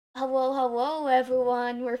Hello, hello,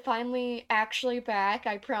 everyone. We're finally actually back.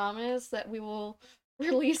 I promise that we will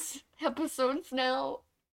release episodes now.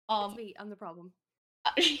 It's Um, me. I'm the problem.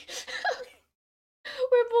 we're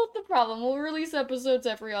both the problem. We'll release episodes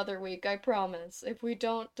every other week, I promise. If we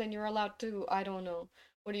don't, then you're allowed to, I don't know.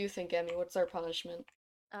 What do you think, Emmy? What's our punishment?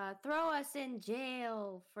 Throw us in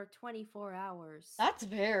jail for 24 hours. That's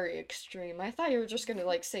very extreme. I thought you were just gonna,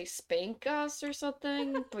 like, say spank us or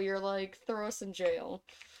something, but you're like, throw us in jail.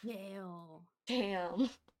 Jail. Damn.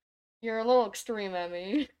 You're a little extreme,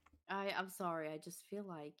 Emmy. I'm sorry. I just feel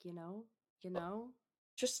like, you know,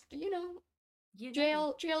 Just, you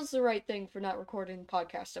know, jail's the right thing for not recording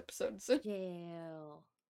podcast episodes. jail.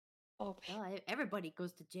 Oh, Well, everybody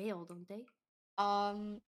goes to jail, don't they?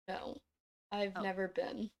 no. I've Oh, never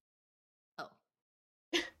been. oh.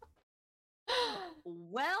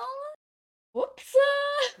 Well, Whoops.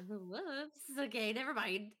 whoops. Okay, never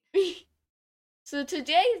mind. So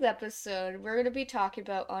today's episode, we're gonna be talking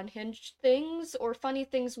about unhinged things or funny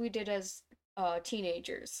things we did as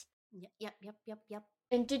teenagers. Yep.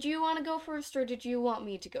 And did you want to go first, or did you want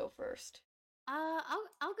me to go first?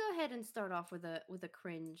 I'll go ahead and start off with a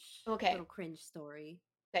cringe, Okay, little cringe story.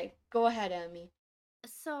 okay, go ahead, Emmy.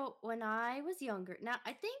 So when I was younger, now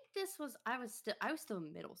I think this was I was still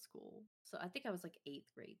in middle school. So I think I was like 8th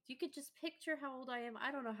grade. You could just picture how old I am.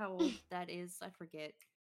 I don't know how old that is. I forget.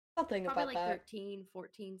 Something Probably about like that. 13,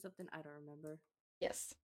 14, something. I don't remember.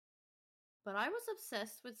 Yes. But I was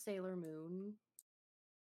obsessed with Sailor Moon.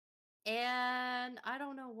 And I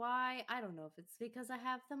don't know why. I don't know if it's because I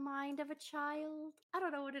have the mind of a child. I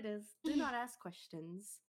don't know what it is. Do not ask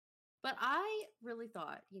questions. But I really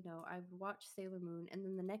thought, I would watch Sailor Moon, and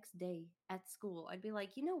then the next day at school, I'd be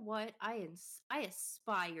like, you know what? I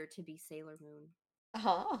aspire to be Sailor Moon.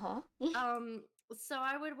 Uh-huh, uh-huh. Um, so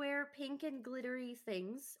I would wear pink and glittery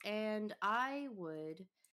things, and I would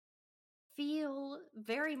feel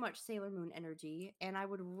very much Sailor Moon energy, and I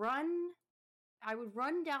would run. I would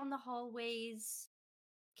run down the hallways,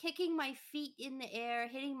 kicking my feet in the air,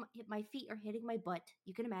 hit my feet are hitting my butt.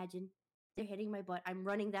 You can imagine they're hitting my butt. I'm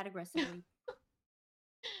running that aggressively.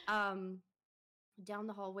 Um, down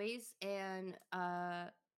the hallways and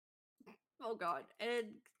oh god, and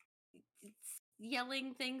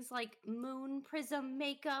yelling things like moon prism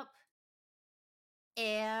makeup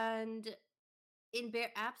and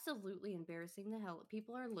absolutely embarrassing the hell.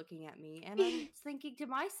 People are looking at me and I'm thinking to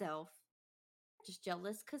myself, just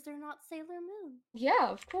jealous because they're not Sailor Moon. Yeah,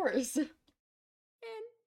 of course. And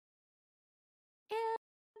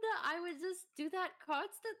I would just do that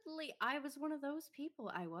constantly. I was one of those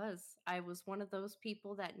people. I was one of those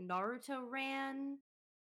people that Naruto ran.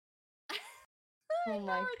 Oh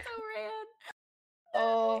my Naruto ran.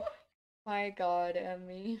 Oh my god,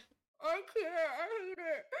 Emmy. I can't. I hate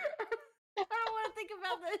it. I don't want to think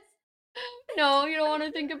about this. No, you don't want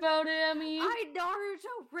to think about it, Emmy. I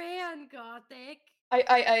Naruto ran, Gothic.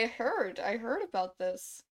 I heard about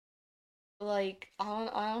this. Like,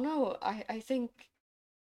 I don't know. I think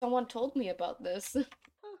someone told me about this.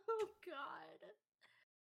 Oh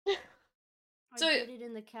god. I So, did it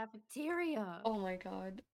in the cafeteria. oh my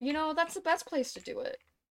god. That's the best place to do it.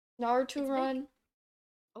 Naruto It's big. run.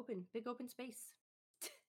 Big open space.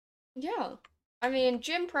 Yeah. I mean,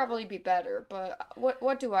 gym probably be better, but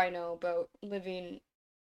what do I know about living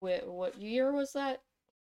with what year was that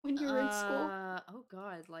when you were in school? Oh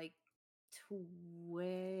god, like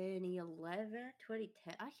 2011,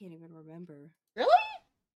 2010. I can't even remember. Really?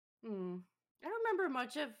 Hmm. I don't remember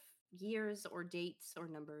much of years or dates or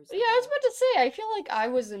numbers Yeah, at I was all. about to say, I feel like I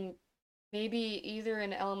was in maybe either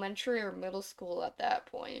in elementary or middle school at that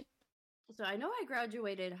point. So I know I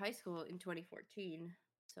graduated high school in 2014.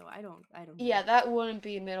 So I don't Yeah, know. that wouldn't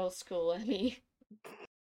be middle school any.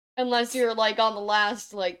 Unless you're like on the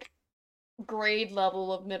last like grade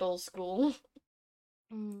level of middle school.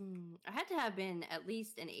 I had to have been at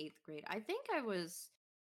least in 8th grade. I think I was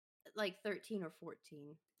like 13 or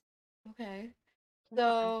 14. Okay. I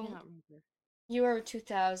So cannot remember. you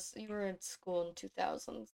were in school in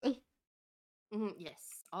 2000s.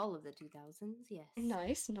 Yes, all of the 2000s. Yes.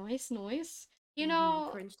 Nice, nice, nice. You know,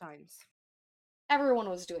 Cringe times. everyone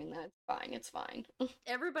was doing that. It's fine, it's fine.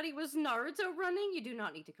 Everybody was Naruto running. You do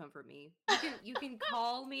not need to come for me. You can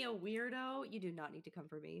call me a weirdo. You do not need to come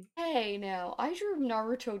for me. Hey, now, I drew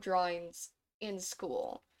Naruto drawings in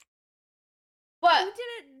school. You But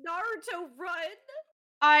didn't Naruto run.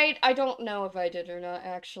 I don't know if I did or not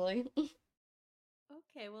actually.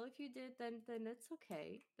 Okay, well if you did, then it's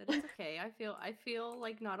okay. Then it's okay. I feel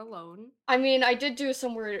like not alone. I mean, I did do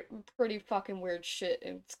some weird, pretty fucking weird shit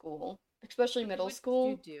in school, especially middle What did you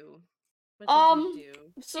school. do? What did you Um, do?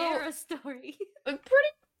 Share so a story.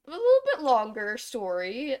 pretty bit longer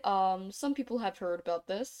story. Some people have heard about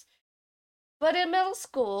this. But in middle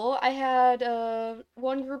school, I had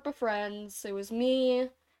one group of friends. It was me,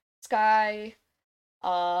 Sky,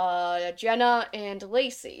 Jenna, and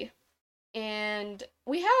Lacey. And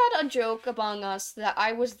we had a joke among us that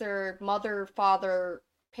I was their mother, father,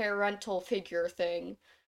 parental figure thing.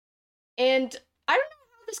 And I don't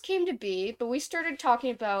know how this came to be, but we started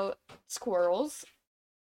talking about squirrels,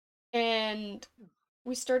 and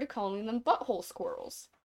we started calling them butthole squirrels.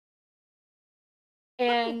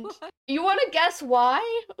 And What? you want to guess why?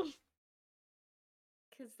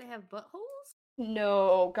 Because they have buttholes?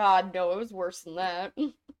 No, God, no, it was worse than that.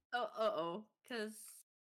 Oh, oh. Because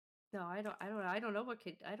no, I don't know what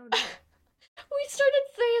kid. I don't know. We started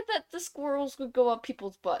saying that the squirrels would go up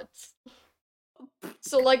people's butts.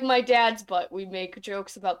 So, like my dad's butt, we make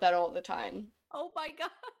jokes about that all the time. Oh my god!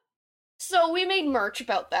 So, we made merch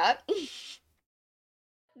about that.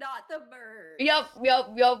 Not the bird.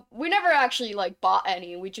 Yep. We never actually, like, bought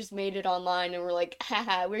any. We just made it online and we're like,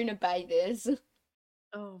 haha, we're gonna buy this.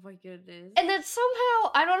 Oh my goodness. And then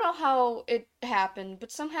somehow, I don't know how it happened,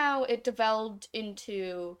 but somehow it developed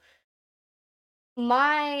into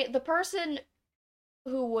the person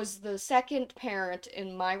who was the second parent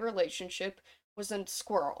in my relationship was a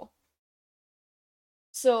squirrel.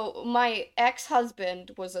 So my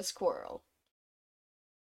ex-husband was a squirrel.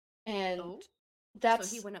 And Oh, so he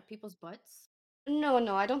that's went up people's butts. no,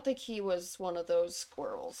 I don't think he was one of those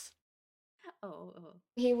squirrels. Oh.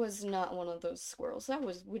 He was not one of those squirrels. That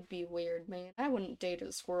would be weird, man. I wouldn't date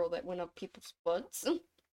a squirrel that went up people's butts.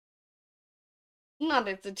 Not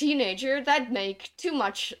as a teenager. That'd make too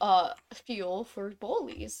much fuel for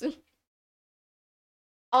bullies.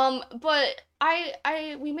 But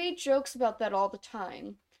we made jokes about that all the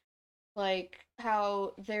time. Like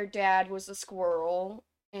how their dad was a squirrel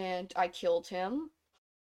and I killed him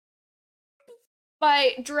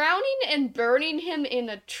by drowning and burning him in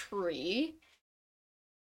a tree.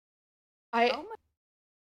 I Oh my.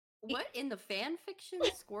 What in the fan fiction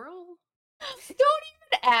squirrel? don't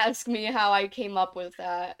even ask me how I came up with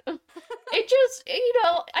that. It just,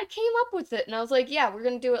 I came up with it and I was like, yeah, we're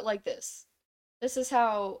gonna do it like this. This is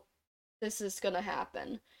how this is gonna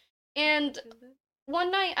happen. Oh my And goodness.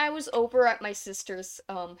 one night I was over at my sister's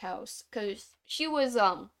house because she was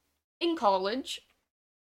in college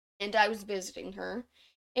and I was visiting her.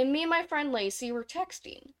 And me and my friend Lacey were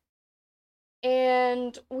texting.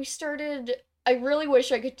 And we started. I really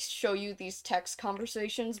wish I could show you these text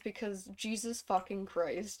conversations because Jesus fucking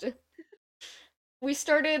Christ. We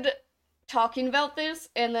started talking about this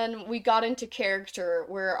and then we got into character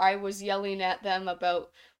where I was yelling at them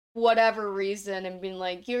about whatever reason and being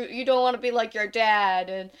like, you don't want to be like your dad,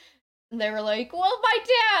 and they were like, well, my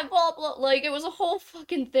dad, blah blah, like it was a whole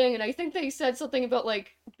fucking thing, and I think they said something about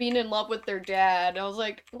like being in love with their dad. I was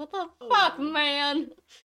like, what the fuck, Oh, man?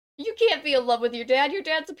 You can't be in love with your dad. Your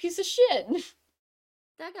dad's a piece of shit.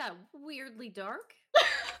 that got weirdly dark.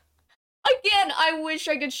 Again, I wish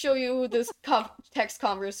I could show you this text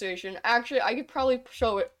conversation. Actually, I could probably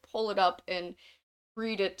pull it up, and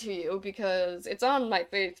read it to you because it's on my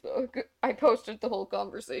Facebook. I posted the whole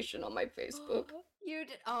conversation on my Facebook. You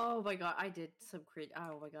did. Oh my god, I did some cringe.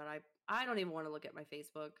 Oh my god, I don't even want to look at my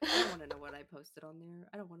Facebook. I don't want to know what I posted on there.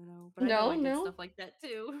 I don't want to know, but I know No, I did no, stuff like that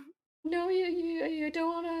too. no. You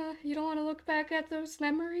don't wanna look back at those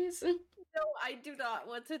memories. No, I do not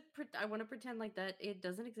want to. I want to pretend like that it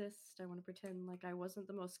doesn't exist. I want to pretend like I wasn't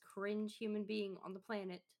the most cringe human being on the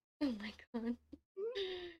planet. Oh my god.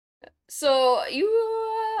 So you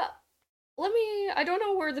let me. I don't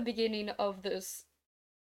know where the beginning of this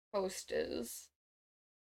post is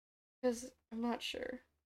because I'm not sure.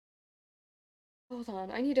 Hold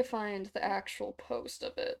on, I need to find the actual post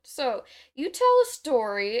of it. So, you tell a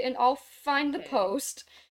story, and I'll find the Okay. post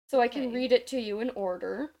so I can Okay. read it to you in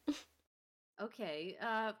order. Okay.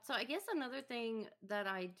 So I guess another thing that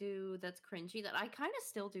I do that's cringy that I kind of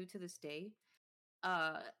still do to this day.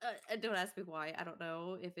 Don't ask me why. I don't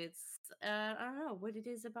know if it's I don't know what it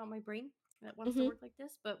is about my brain that wants to Mm-hmm. work like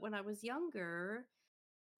this. But when I was younger,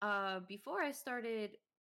 before I started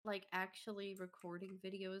like actually recording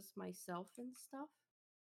videos myself and stuff,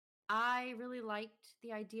 I really liked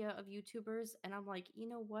the idea of YouTubers, and I'm like, you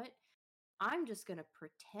know what? I'm just gonna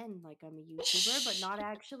pretend like I'm a YouTuber, but not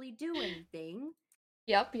actually do anything.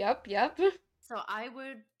 Yep. So I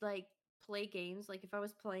would like play games. Like if I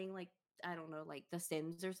was playing like I don't know, like The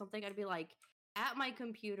Sims or something, I'd be like at my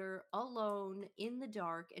computer alone in the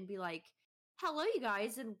dark and be like, "Hello, you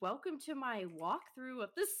guys, and welcome to my walkthrough of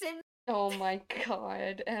The Sims." Oh my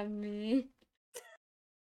god, Emmy.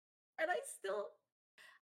 And I still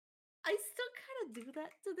I still kind of do that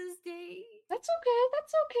to this day. That's okay,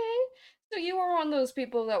 that's okay. So you were one of those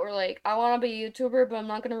people that were like, I want to be a YouTuber, but I'm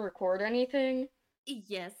not gonna record anything.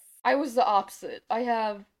 Yes. I was the opposite.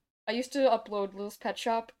 I used to upload Little's Pet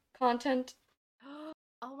Shop content.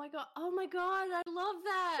 Oh my god. Oh my god. I love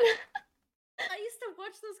that. I used to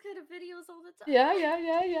watch those kind of videos all the Yeah, time. yeah,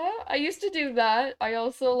 yeah, yeah. I used to do that. I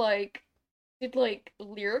also like did like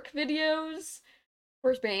lyric videos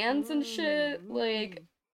for bands and shit. Like Mm.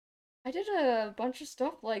 I did a bunch of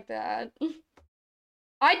stuff like that.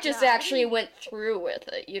 I just Yeah, I actually didn't. went through with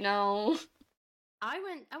it, you know, I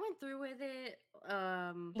went through with it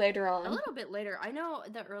later a on. little bit later. I know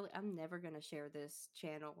the early I'm never going to share this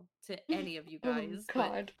channel to any of you Oh guys, but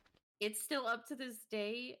God. it's still up to this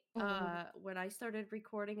day Oh. when I started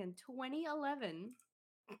recording in 2011.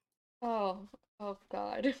 Oh. Oh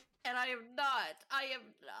God. And I am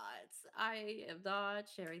not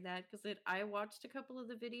sharing that because I watched a couple of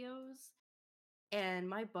the videos and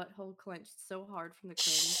my butthole clenched so hard from the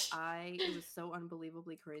cringe. It was so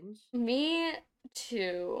unbelievably cringe. Me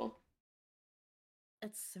too.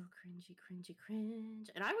 It's so cringy, cringy, cringe.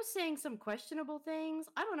 And I was saying some questionable things.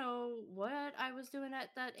 I don't know what I was doing at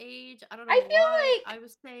that age. I don't know I why feel I like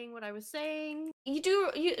was saying what I was saying. you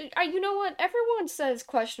know what? Everyone says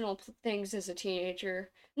questionable things as a teenager.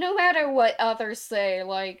 No matter what others say,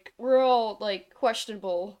 like we're all like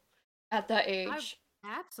questionable at that I age.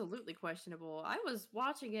 absolutely questionable. I was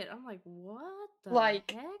watching it. I'm like, what the Like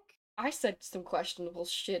heck? I said some questionable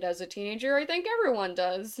shit as a teenager. I think everyone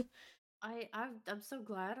does. I'm so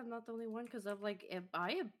glad I'm not the only one because I'm like, am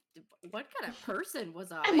I a what kind of person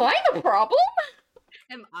was Am I? I the problem?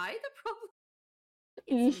 Am I the problem?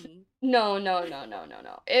 It's No, me. no, no, no, no,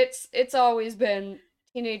 no. It's always been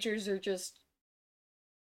teenagers are just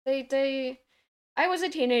they I was a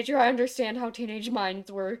teenager. I understand how teenage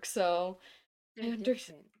minds work, so I They're understand.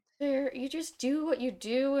 different. There, you just do what you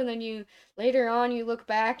do, and then you later on you look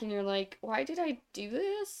back and you're like, why did I do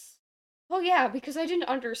this? Oh yeah, because I didn't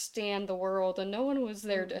understand the world and no one was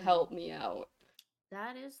there to Mm-hmm. help me out.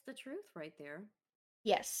 That is the truth right there.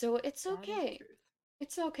 Yes, so it's That is the okay. truth.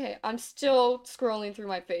 It's okay. I'm still scrolling through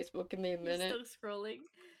my Facebook. Give me a You're minute. still scrolling.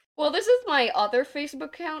 Well, this is my other Facebook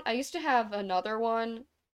account. I used to have another one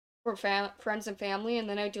for friends and family, and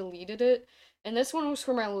then I deleted it. And this one was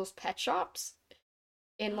for my little pet shops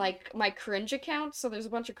in like my cringe account. So there's a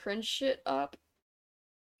bunch of cringe shit up.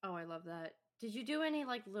 Oh, I love that. Did you do any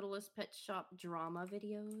like Littlest Pet Shop drama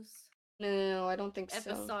videos? No, I don't think so.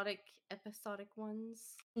 Episodic ones?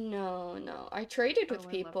 No, no. I traded Oh, with I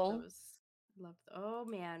love people. those. Oh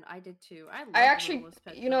man, I did too. I I loved actually, Littlest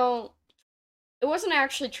Pet you Shop. know, it wasn't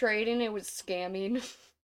actually trading, it was scamming.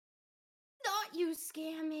 Not you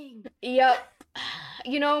scamming. Yep.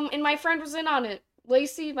 You know, and my friend was in on it.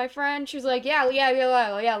 Lacey, my friend, she was like, yeah, yeah,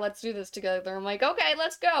 yeah, yeah, let's do this together. I'm like, okay,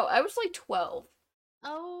 let's go. I was like 12.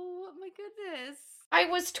 Oh my goodness. I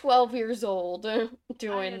was 12 years old I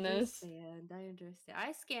doing this. understand. I understand.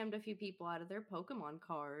 I scammed a few people out of their Pokemon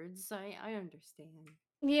cards. I understand.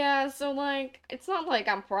 Yeah, so like, it's not like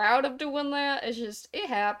I'm proud of doing that. It's just, it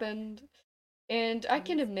happened. And I It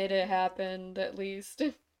can is admit it it is. happened, at least.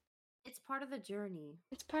 It's part of the journey.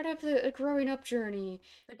 It's part of the growing up journey.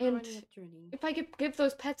 The And growing up journey. if I could give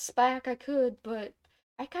those pets back, I could, but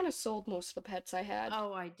I kind of sold most of the pets I had.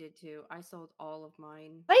 Oh, I did too. I sold all of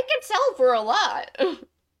mine. They can sell for a lot.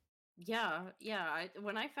 Yeah, yeah.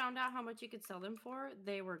 When I found out how much you could sell them for,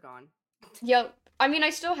 they were gone. Yep. I mean, I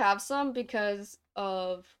still have some because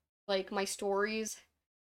of like my stories.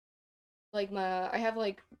 Like I have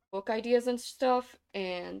like book ideas and stuff,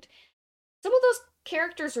 and some of those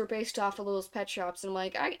characters were based off of those pet shops, and I'm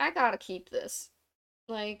like, I gotta keep this.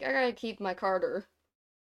 Like, I gotta keep my Carter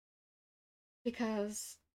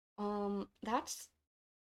because, that's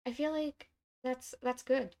I feel like that's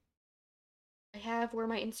good. I have where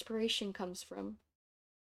my inspiration comes from.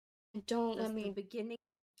 And don't let That's the me, beginning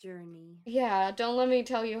journey. yeah, don't let me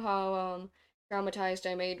tell you how traumatized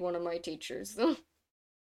I made one of my teachers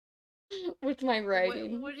with my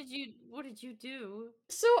writing. What did you do?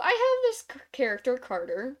 So I have this character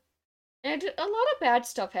Carter, and a lot of bad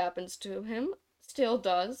stuff happens to him, still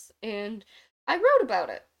does, and I wrote about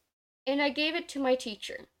it, and I gave it to my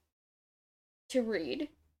teacher to read,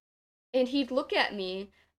 and he'd look at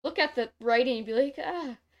me, look at the writing, and be like,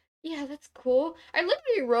 ah, yeah, that's cool. I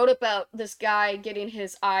literally wrote about this guy getting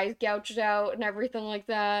his eyes gouged out and everything like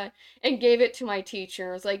that, and gave it to my teacher.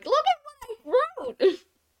 I was like, look at what I wrote!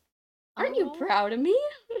 Aren't you Oh, proud of me?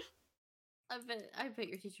 I bet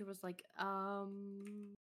your teacher was like,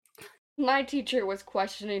 My teacher was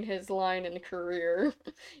questioning his line in career.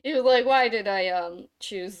 He was like, why did I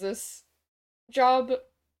choose this job?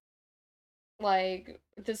 like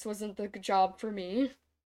this wasn't the job for me.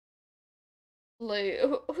 Like,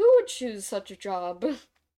 who would choose such a job?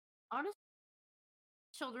 Honestly,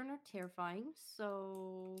 children are terrifying,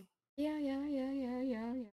 so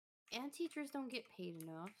Yeah. and teachers don't get paid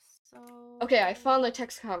enough, Okay, I so found the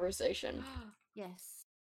text conversation. yes.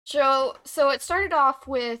 So it started off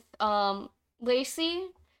with Lacey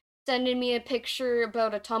sending me a picture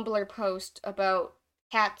about a Tumblr post about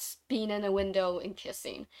cats being in a window and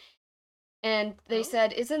kissing. And they Oh,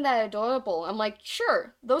 said, "Isn't that adorable?" I'm like,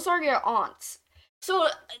 "Sure, those are your aunts." So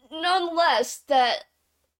nonetheless, that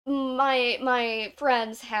my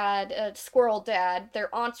friends had a squirrel dad.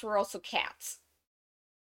 Their aunts were also cats.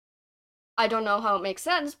 I don't know how it makes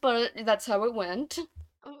sense, but that's how it went.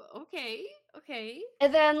 oh, okay, okay.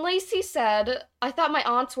 And then Lacey said, "I thought my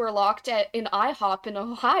aunts were locked at an IHOP in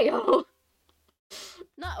Ohio."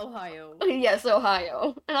 Not Ohio. Yes,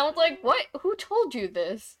 Ohio. And I was like, "What? Who told you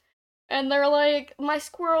this?" And they're like, "My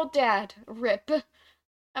squirrel dad, Rip."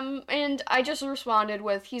 And I just responded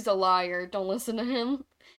with, "He's a liar. Don't listen to him."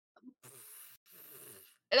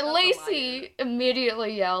 And That's a liar. Lacey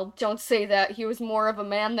immediately yelled, "Don't say that. He was more of a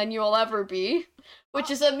man than you'll ever be." Which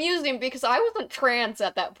Oh, is amusing because I wasn't trans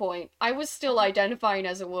at that point. I was still oh, identifying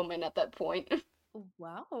as a woman at that point.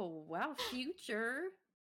 wow, wow, future.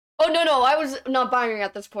 Oh no, I was not binary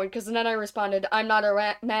at this point because then I responded, "I'm not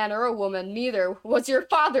a man or a woman. Neither was your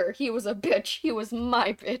father. He was a bitch. He was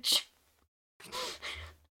my bitch."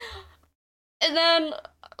 And then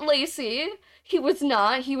Lacey, "He was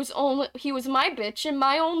not. He was my bitch and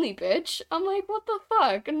my only bitch." I'm like, "What the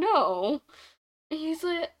fuck? No." He's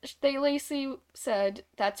like, Lacey said,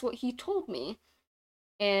 "That's what he told me."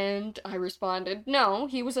 And I responded, "No,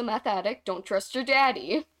 he was a meth addict. Don't trust your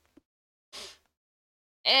daddy."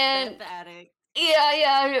 Meth And addict.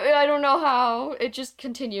 yeah, I don't know how. It just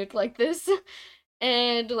continued like this.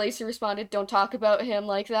 And Lacey responded, "Don't talk about him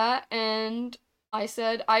like that." And I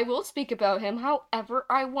said, "I will speak about him however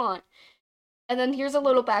I want." And then here's a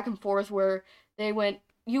little back and forth where they went,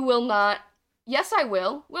 "You will not." "Yes, I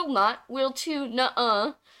will not." "Will too."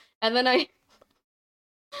 "Nuh-uh." And then I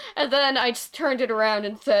and then I just turned it around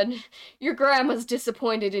and said, "Your grandma's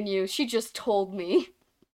disappointed in you. She just told me."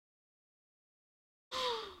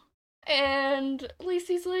 And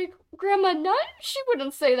Lacey's like, "Grandma Nut, she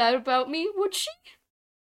wouldn't say that about me, would she?"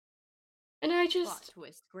 And I Plot just,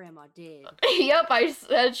 twist. Grandma did. yep, I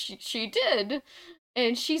said she did.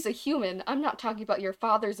 And she's a human. I'm not talking about your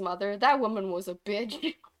father's mother. That woman was a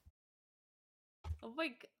bitch. Oh my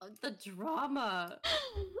god, the drama.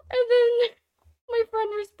 And then my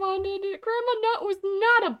friend responded, "Grandma Nut was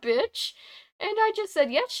not a bitch." And I just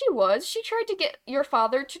said, "Yes, she was. She tried to get your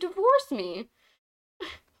father to divorce me."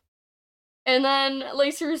 And then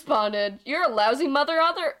Lacey responded, "You're a lousy mother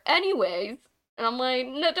other anyways." And I'm like,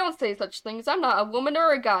 "No, don't say such things. I'm not a woman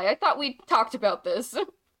or a guy. I thought we talked about this."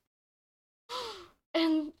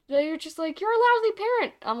 And they're just like, "You're a lousy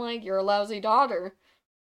parent." I'm like, "You're a lousy daughter."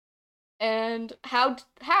 And how?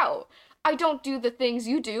 "I don't do the things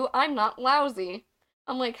you do. I'm not lousy."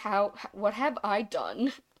 I'm like, "How what have I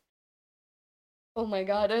done?" Oh my You're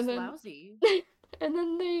god. And just then lousy. and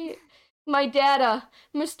then my dad,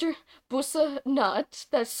 Mr. Bussa Nut,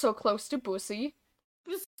 that's so close to Bussy.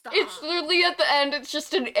 It's Stop. literally at the end, it's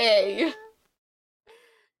just an A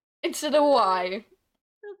instead of Y.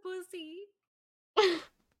 The pussy.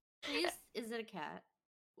 Is it a cat?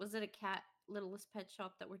 Was it a cat Littlest Pet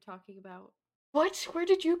Shop that we're talking about? What? Where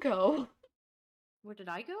did you go? Where did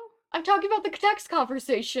I go? I'm talking about the text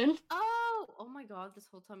conversation. Oh, oh my god, this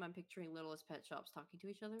whole time I'm picturing Littlest Pet Shops talking to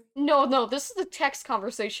each other. No, this is the text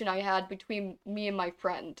conversation I had between me and my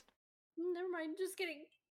friend. Never mind, just kidding.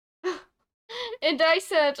 And I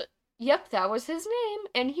said, "Yep, that was his name."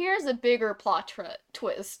 And here's a bigger plot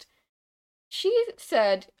twist. She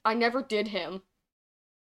said, "I never did him."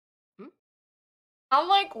 Hmm? I'm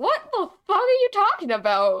like, "What the fuck are you talking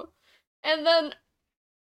about?" And then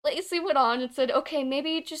Lacey went on and said, "Okay,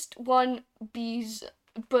 maybe just one bees,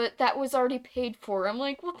 but that was already paid for." I'm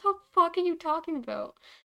like, "What the fuck are you talking about?"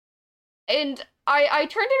 And I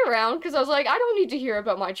turned it around because I was like, "I don't need to hear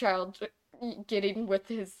about my child getting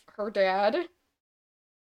with her dad."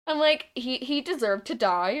 I'm like, he deserved to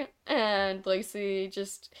die, and Lacey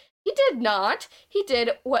just he did not. He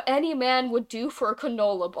did what any man would do for a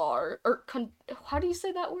canola bar or how do you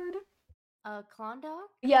say that word? Klondike?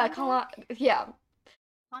 Yeah, Klondike? yeah.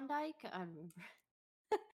 Klondike? I don't remember.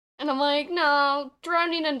 And I'm like, "No,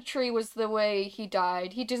 drowning in a tree was the way he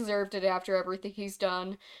died. He deserved it after everything he's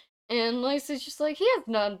done." And Lacey's just like, "He has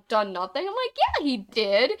done nothing." I'm like, "Yeah, he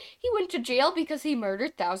did. He went to jail because he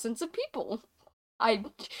murdered thousands of people. I,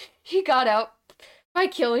 he got out by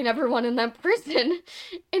killing everyone in that prison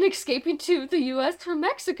and escaping to the US from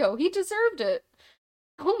Mexico. He deserved it.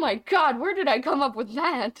 Oh my god, where did I come up with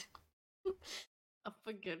that? Oh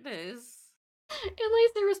my goodness. And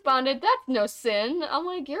Lacey responded, "That's no sin." I'm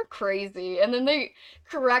like, "You're crazy." And then they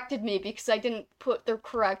corrected me because I didn't put the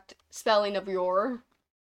correct spelling of your.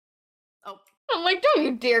 Oh, I'm like, "Don't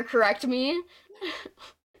you dare correct me."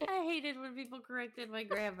 I hated when people corrected my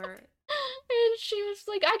grammar. And she was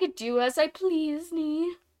like, "I could do as I please,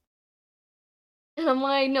 me." And I'm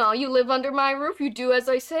like, "No, you live under my roof, you do as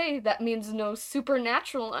I say. That means no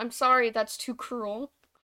supernatural. I'm sorry, that's too cruel."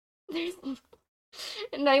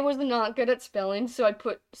 And I was not good at spelling, so I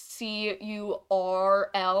put Curl.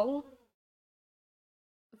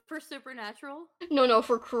 For supernatural? No, no,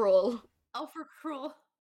 for cruel. Oh, for cruel.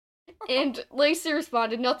 And Lacey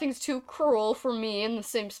responded, "Nothing's too cruel for me," in the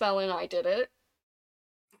same spelling I did it.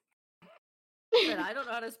 But I don't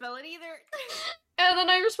know how to spell it either. And then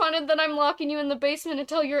I responded that I'm locking you in the basement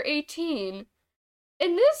until you're 18.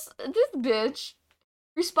 And this bitch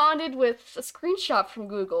responded with a screenshot from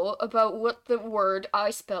Google about what the word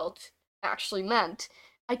I spelled actually meant.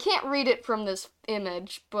 I can't read it from this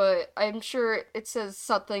image, but I'm sure it says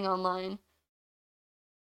something online.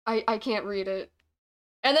 I can't read it.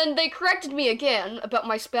 And then they corrected me again about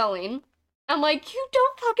my spelling. I'm like, "You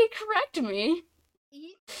don't fucking correct me."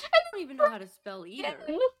 I don't even know how to spell either.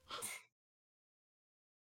 Again.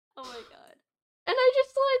 Oh my god. And I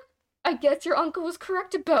just like, "I guess your uncle was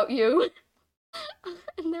correct about you."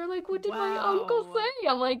 And they're like, "What did my uncle Wow. say?"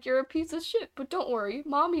 I'm like, "You're a piece of shit, but don't worry,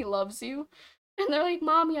 mommy loves you." And they're like,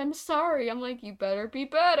 "Mommy, I'm sorry." I'm like, "You better be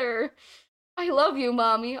better. I love you,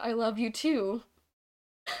 mommy. I love you too."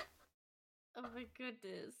 Oh my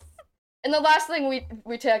goodness. And the last thing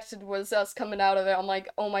we texted was us coming out of it. I'm like,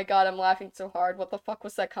 "Oh my god, I'm laughing so hard. What the fuck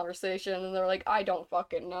was that conversation?" And they're like, "I don't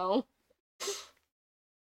fucking know."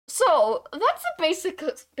 So that's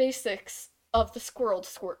the basics of the squirrel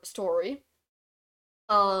story. Squirrel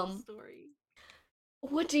Um, story.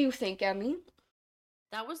 what do you think, Emmy?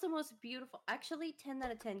 That was the most beautiful. Actually, 10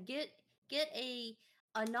 out of 10. Get a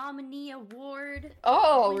nominee award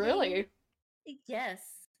Oh, winning. really?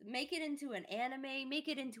 Yes. Make it into an anime, make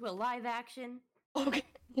it into a live action. Okay.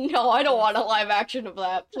 No, I don't Yes. want a live action of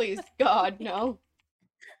that. Please, God, no.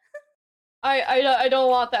 I don't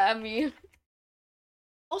want that, Emmy.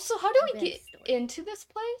 Also, how do we get Best story. into this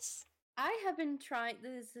place? I have been trying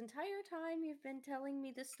this entire time you've been telling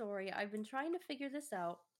me this story. I've been trying to figure this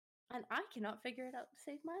out, and I cannot figure it out to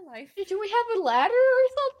save my life. Do we have a ladder or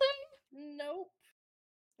something? Nope.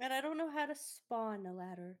 And I don't know how to spawn a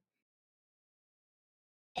ladder.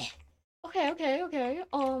 Okay, okay, okay.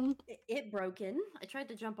 It broken. I tried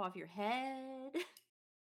to jump off your head.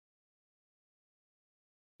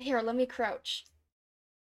 Here, let me crouch.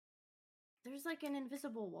 There's like an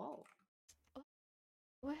invisible wall.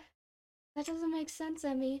 What? That doesn't make sense,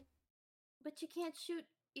 Emmy. But you can't shoot.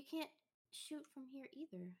 You can't shoot from here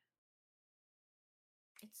either.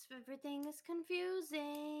 It's everything is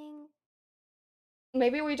confusing.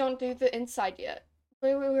 Maybe we don't do the inside yet.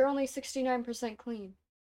 We're only 69% clean.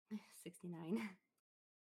 69.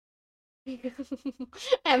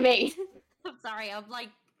 Emmy. I'm sorry, I'm like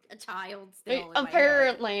a child still in my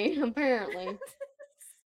head. Apparently.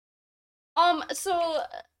 So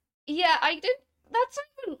yeah, I did. That's not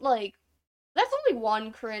even like that's only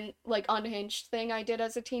one like unhinged thing I did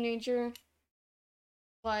as a teenager.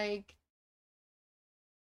 Like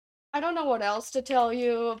I don't know what else to tell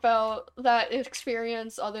you about that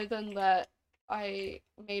experience other than that we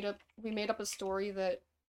made up a story that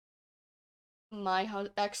my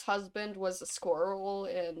ex-husband was a squirrel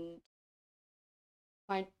and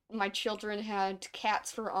my children had cats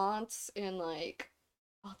for aunts and like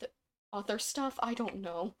other other stuff. I don't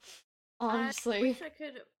know. I Honestly. wish I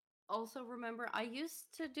could also remember. I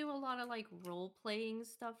used to do a lot of like role playing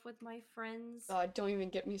stuff with my friends. God, don't even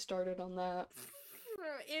get me started on that.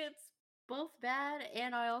 It's both bad,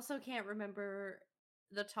 and I also can't remember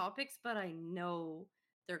the topics, but I know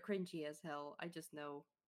they're cringy as hell. I just know.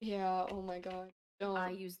 Yeah, oh my god. I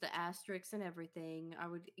Don't. use the asterisks and everything. I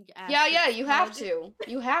would Yeah, yeah, asterisks you have hug. to.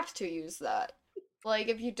 You have to use that. Like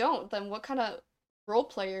if you don't, then what kind of role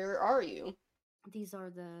player are you? These are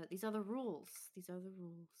the rules. These are the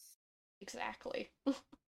rules. Exactly.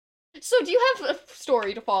 So do you have a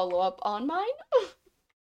story to follow up on mine?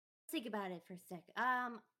 Think about it for a sec.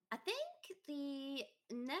 I think the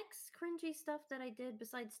next cringy stuff that I did,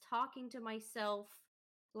 besides talking to myself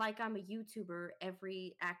like I'm a YouTuber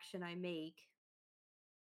every action I make,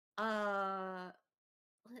 uh,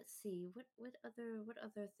 let's see, what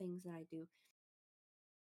other things that I do?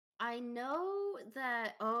 I know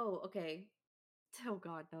that. Oh, okay. Oh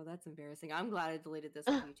God, no, that's embarrassing. I'm glad I deleted this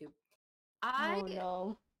off YouTube. I Oh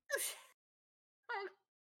no.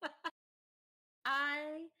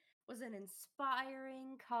 I was an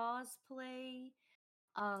inspiring cosplay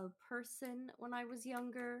person when I was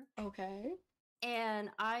younger, Okay. and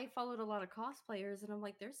I followed a lot of cosplayers, and I'm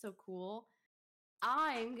like, they're so cool.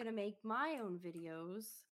 I'm gonna make my own videos,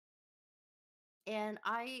 and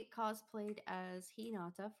I cosplayed as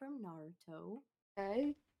Hinata from Naruto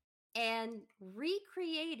Okay. and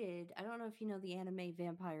recreated. I don't know if you know the anime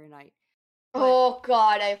Vampire Knight, but Oh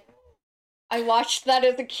god, I watched that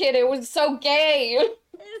as a kid. It was so gay.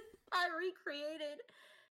 I recreated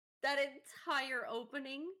that entire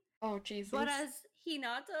opening, Oh but Jesus. as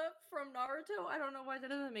Hinata from Naruto. I don't know why that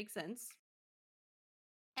doesn't make sense.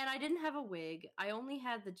 And I didn't have a wig. I only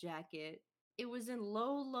had the jacket. It was in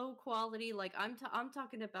low quality. Like I'm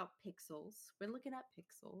talking about pixels. We're looking at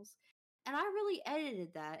pixels. And I really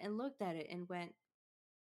edited that and looked at it and went,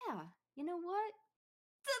 yeah, you know what?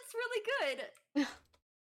 That's really good.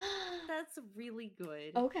 That's really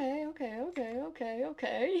good. Okay, okay, okay, okay,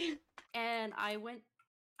 okay. And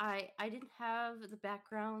I didn't have the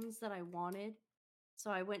backgrounds that I wanted.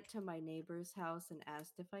 So I went to my neighbor's house and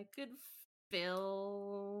asked if I could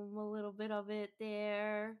film a little bit of it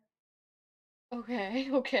there Okay,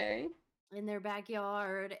 okay. in their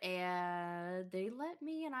backyard, and they let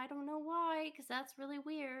me, and I don't know why, because that's really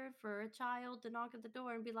weird for a child to knock at the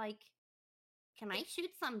door and be like, "Can I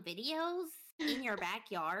shoot some videos in your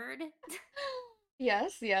backyard?"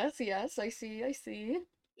 Yes, yes, yes. I see, I see.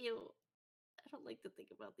 Ew, I don't like to think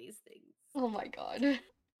about these things. Oh my god.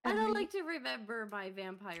 I don't Emmy. like to remember my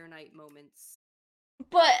Vampire Night moments.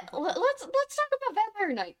 But But let's talk about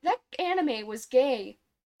Vampire Knight. That anime was gay.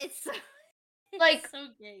 it's so it's Like so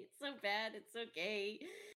gay. It's so bad. It's so gay.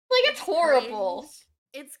 it's It's cringe. horrible.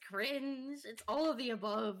 It's cringe. It's all of the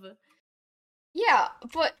above. Yeah,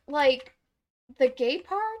 but like the gay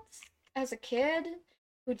parts as a kid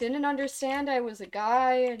who didn't understand I was a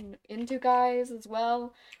guy and into guys as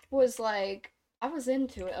well was like I was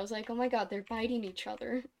into it. I was like, "Oh my god, they're biting each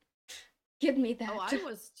other. Give me Oh, that." I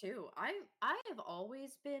was too. I have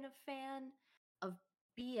always been a fan of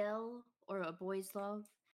BL or a boys love,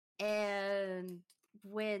 and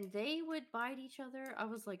when they would bite each other, I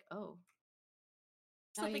was like, "Oh,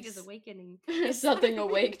 something is Nice. awakening." It's Something something.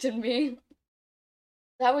 awaked in me.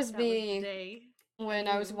 That was That was the me day I when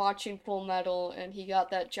I was knew. watching Full Metal and he got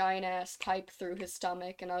that giant ass pipe through his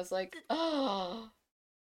stomach and I was like, "Oh,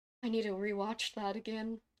 I need to rewatch that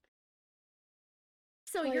again."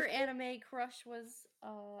 So your Like, anime crush was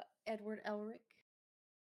Edward Elric.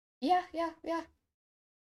 yeah, yeah, yeah.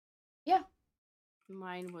 Yeah.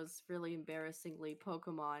 Mine was really embarrassingly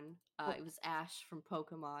Pokemon. Oh, It was Ash from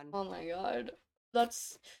Pokemon. oh my god.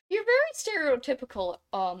 That's you're very stereotypical,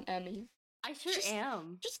 Emmy. I sure Just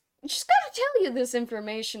am. just gotta tell you this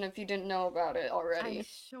information if you didn't know about it I already.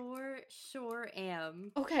 sure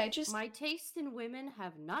am. Okay, just My taste in women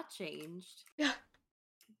have not changed.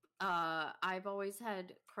 I've always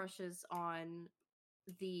had crushes on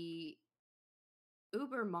the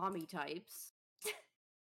uber mommy types.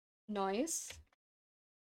 nice.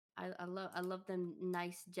 I love them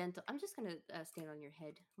nice, gentle. I'm just gonna stand on your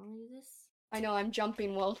head. Wanna do this? I know I'm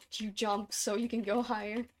jumping while you jump so you can go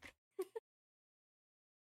higher.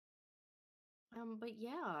 But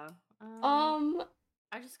yeah. Um, Um,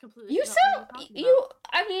 I just completely you forgot what we were sound talking about. you.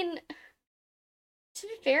 I mean, to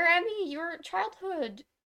be fair, Emmy, your childhood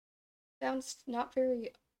sounds not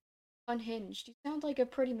very unhinged. You sound like a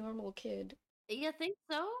pretty normal kid. You think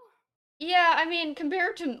so? Yeah, I mean,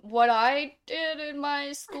 compared to what I did in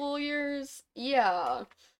my school years, yeah.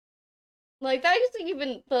 Like that isn't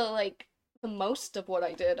even the most of what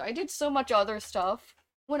I did. I did so much other stuff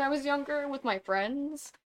when I was younger with my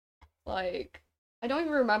friends. Like I don't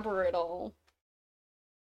even remember it all.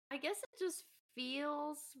 I guess it just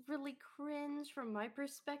feels really cringe from my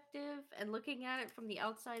perspective, and looking at it from the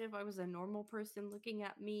outside, if I was a normal person looking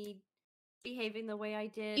at me behaving the way I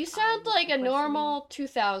did, You I sound would like be a questioning. normal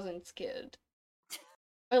 2000s kid.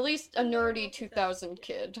 At least a A normal nerdy 2000 2000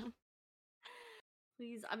 kid. kid.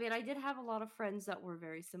 Please. I mean, I did have a lot of friends that were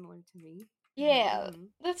very similar to me. Yeah, Mm-hmm.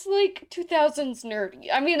 that's like 2000s nerdy.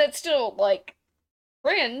 I mean, that's still like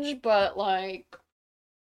cringe, but like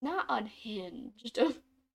not unhinged.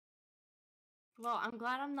 Well, I'm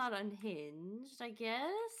glad I'm not unhinged, I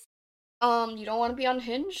guess. You don't want to be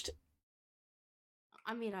unhinged?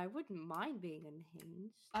 I mean, I wouldn't mind being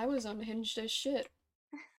unhinged. I was unhinged as shit.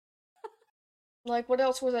 Like, what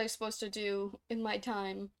else was I supposed to do in my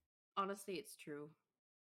time? Honestly, it's true.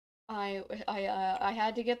 I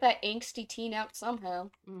had to get that angsty teen out somehow.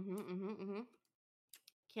 Mm-hmm, mm-hmm, mm-hmm.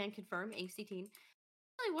 can confirm, angsty teen.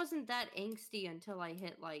 I wasn't that angsty until I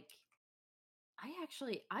hit like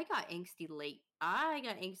I got angsty late. I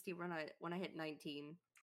got angsty when I hit 19.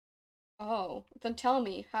 Oh, then tell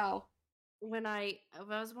me how.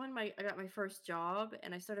 I got my first job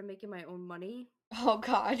and I started making my own money. Oh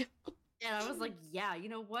God. And I was like, yeah, you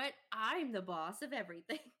know what? I'm the boss of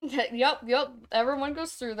everything. Yep, yep. Everyone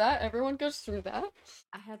goes through that. Everyone goes through that.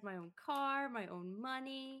 I had my own car, my own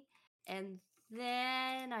money, and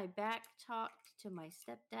then I back talked to my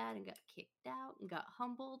stepdad and got kicked out and got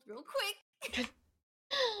humbled real quick.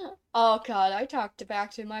 Oh God, I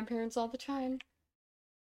back to my parents all the time,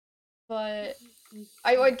 but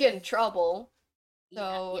I would get in trouble, Yeah,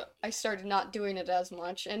 so yeah. I started not doing it as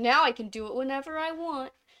much, and now I can do it whenever I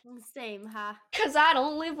want, Same, ha. cause I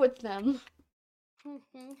don't live with them.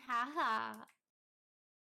 Ha ha.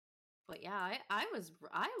 But yeah, I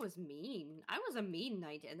was mean. I was a mean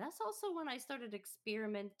knight, and that's also when I started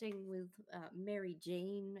experimenting with Mary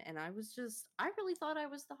Jane, and I really thought I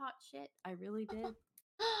was the hot shit. I really did.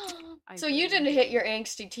 I So you really didn't hit did. your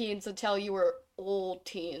angsty teens until you were old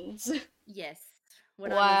teens. Yes,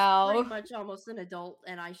 when I was pretty Wow. much almost an adult,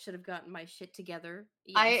 and I should have gotten my shit together.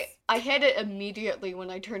 I Yes. I hit it immediately when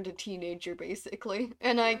I turned a teenager, basically,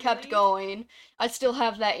 and I kept Really? going. I still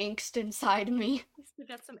have that angst inside me. You still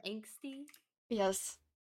got some angsty. Yes,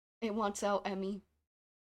 it wants out, Emmy.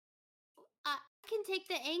 I can take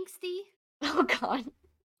the angsty. Oh God.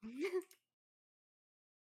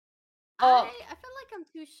 I Oh, I feel like I'm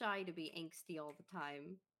too shy to be angsty all the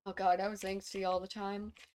time. oh God, I was angsty all the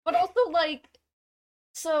time. But also, like,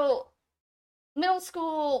 so middle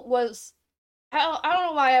school was. I don't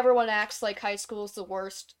know why everyone acts like high school is the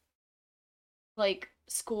worst, like,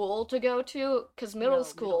 school to go to, because middle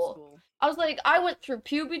No, middle school. school. I was like, I went through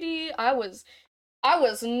puberty. I was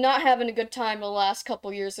not having a good time the last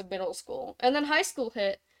couple years of middle school. And then high school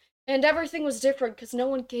hit, and everything was different because no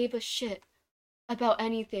one gave a shit about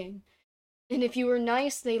anything. And if you were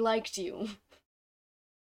nice, they liked you.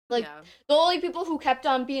 Like, Yeah. the only people who kept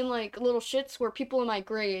on being like little shits were people in my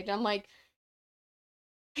grade. I'm like,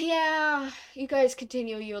 yeah, you guys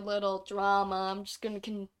continue your little drama. I'm just gonna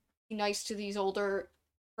be nice to these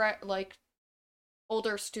like,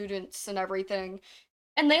 older students and everything.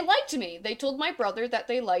 And they liked me. They told my brother that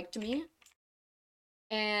they liked me.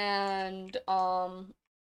 And,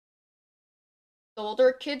 the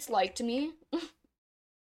older kids liked me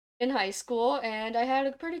in high school, and I had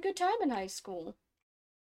a pretty good time in high school.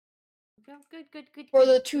 Good, good, good, For good,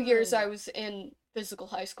 the 2 years I good. was in physical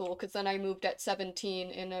high school, because then I moved at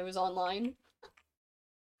 17 and I was online.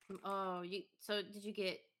 Oh, you so did you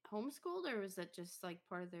get homeschooled or was that just like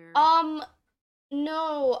part of their Um,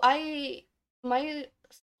 no, my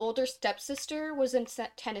older stepsister was in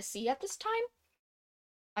Tennessee at this time.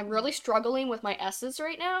 I'm Hmm. really struggling with my S's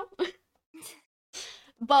right now.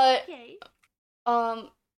 But, Okay.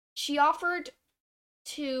 um, she offered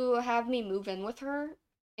to have me move in with her,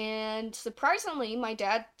 and surprisingly, my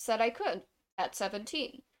dad said I could at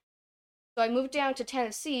 17. So I moved down to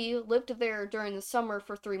Tennessee, lived there during the summer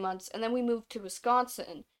for 3 months, and then we moved to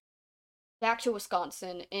Wisconsin, back to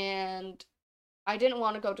Wisconsin, and I didn't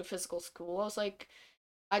want to go to physical school. I was like,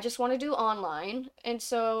 I just want to do online, and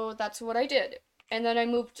so that's what I did. And then I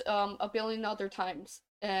moved a billion other times,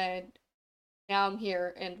 and now I'm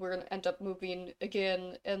here, and we're gonna end up moving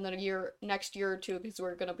again in the next year or two because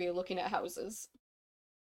we're gonna be looking at houses.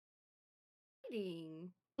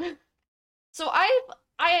 Exciting. So I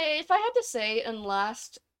if I had to say in the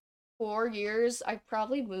last 4 years, I've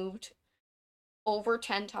probably moved over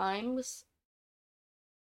 10 times.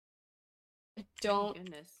 Oh my Don't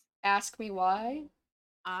goodness. ask me why.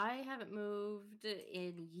 I haven't moved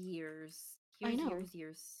in years. I Years, know. years,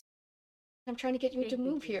 years. I'm trying to get you to Big,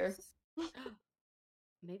 big move here. years.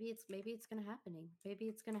 Maybe it's gonna happening. Maybe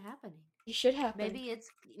it's gonna happening. You should happen.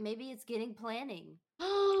 Maybe it's getting planning.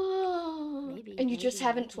 Maybe, And you just maybe,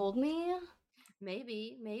 haven't maybe. told me?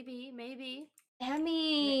 Maybe. Maybe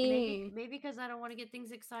Emmy. maybe because I don't want to get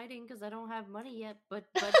things exciting because I don't have money yet. But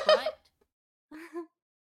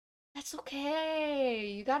That's okay.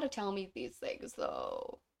 You gotta tell me these things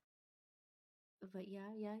though. but yeah.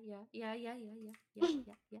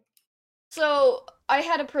 So I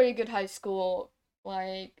had a pretty good high school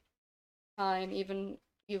like time, even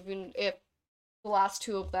if the last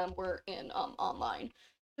two of them were in online,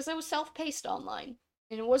 because it was self-paced online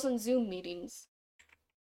and it wasn't Zoom meetings.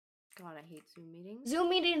 God, I hate Zoom meetings. Zoom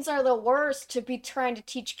meetings are the worst to be trying to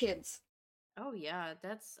teach kids. Oh yeah,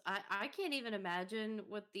 I can't even imagine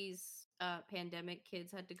what these pandemic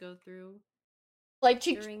kids had to go through Like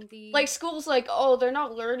during like the schools like, oh, they're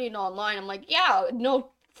not learning online. I'm like, yeah,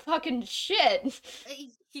 no, fucking shit.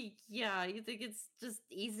 Yeah, you think it's just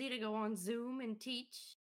easy to go on Zoom and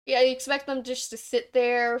teach? Yeah, you expect them just to sit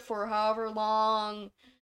there for however long,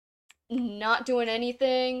 not doing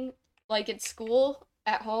anything, like at school,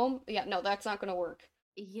 at home. Yeah, no, that's not gonna work.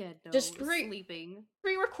 Yeah, Just no, sleeping.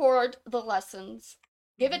 re-record the lessons,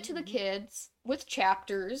 give it Mhm, to the mhm, kids with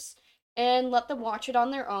chapters, and let them watch it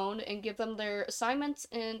on their own and give them their assignments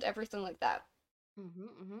and everything like that. mhm,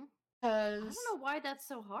 mhm. I don't Cause know why that's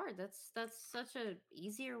so hard. That's such a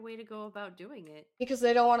easier way to go about doing it. because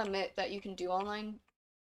they don't want to admit that you can do online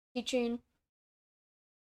teaching.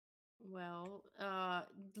 Well,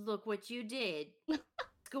 look what you did,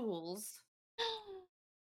 schools,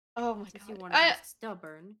 Oh my since you god. want to be I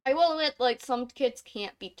stubborn. I will admit like some kids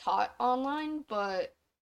can't be taught online, but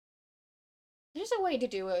there's a way to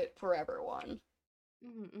do it for everyone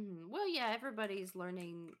Well, yeah, everybody's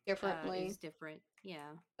learning differently. is different.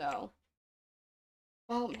 Yeah. So,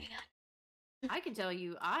 oh man. I can tell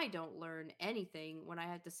you, I don't learn anything when I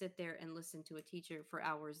have to sit there and listen to a teacher for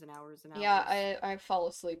hours and hours and Yeah, hours. I fall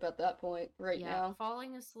asleep at that point right Yeah, now.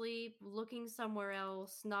 falling asleep, looking somewhere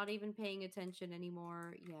else, not even paying attention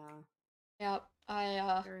anymore. Yeah, Yep.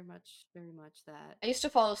 very much that. I used to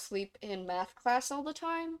fall asleep in math class all the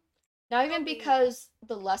time. Not Oh, even me. because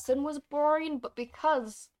the lesson was boring, but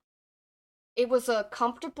because it was a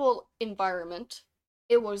comfortable environment.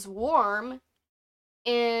 It was warm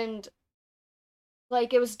and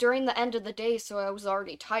like it was during the end of the day, so I was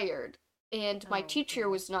already tired. And my Oh, teacher goodness.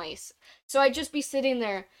 was nice. So I'd just be sitting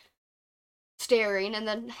there staring and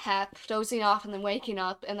then half dozing off and then waking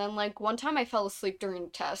up. And then, like, one time I fell asleep during a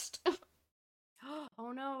test.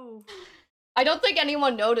 Oh, no. I don't think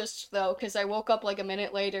anyone noticed, though, because I woke up like a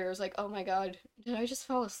minute later. It was like, oh my god, did I just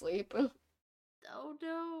fall asleep? Oh,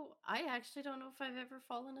 no. I actually don't know if I've ever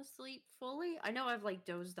fallen asleep fully. I know I've, like,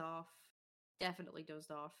 dozed off. Definitely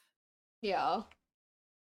dozed off. Yeah.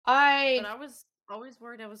 But I. I was always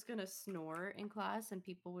worried I was gonna snore in class and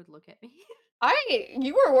people would look at me.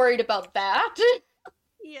 You were worried about that.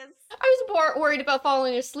 Yes. I was more worried about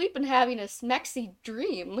falling asleep and having a smexy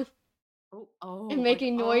dream and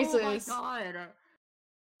making Oh my noises. god.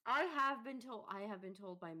 I have been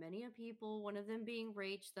told by many a people, one of them being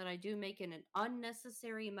Rach, that I do make an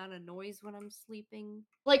unnecessary amount of noise when I'm sleeping.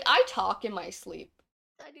 Like, I talk in my sleep.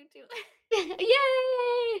 I do too.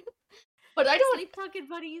 Yay! But I don't, Sleep talking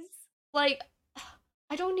buddies. like,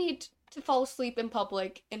 I don't need to fall asleep in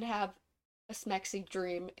public and have a smexy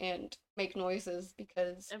dream and make noises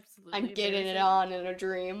because I'm Absolutely getting it embarrassing. on in a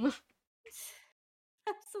dream,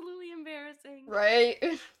 Absolutely embarrassing. right?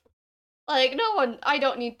 Like, no one, I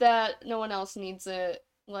don't need that. No one else needs it.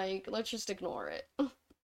 Like, let's just ignore it.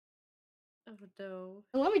 Oh no.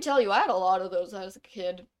 And let me tell you, I had a lot of those as a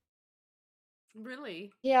kid.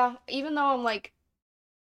 Really? Yeah, even though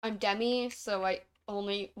I'm demi, so I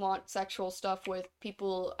only want sexual stuff with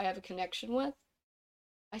people I have a connection with.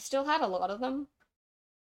 I still had a lot of them.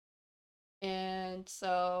 And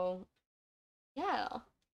so, yeah.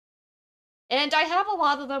 And I have a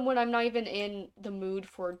lot of them when I'm not even in the mood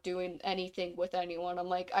for doing anything with anyone. I'm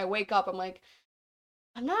like, I wake up, I'm like,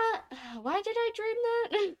 I'm not. Why did I dream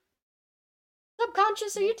that?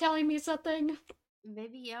 Subconscious, are you Maybe, telling me something?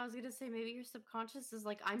 maybe, yeah, I was gonna say maybe your subconscious is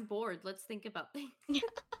like, I'm bored, let's think about things.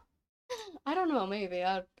 I don't know, maybe.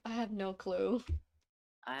 I have no clue.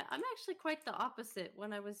 I'm actually quite the opposite.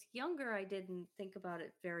 When I was younger, I didn't think about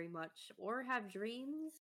it very much or have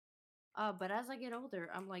dreams. But as I get older,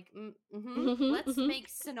 I'm like, let's make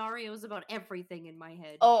scenarios about everything in my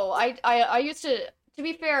head. Oh, I used to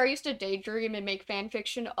be fair, I used to daydream and make fan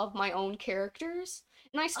fiction of my own characters,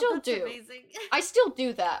 and I Oh, still that's do. amazing. I still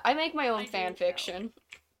do that. I make my own I do fan it now. fiction.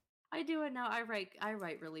 I do it now. I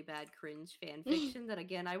write really bad cringe fan fiction that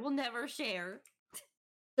again I will never share.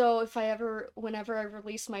 So if I ever, whenever I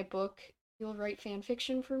release my book, you'll write fan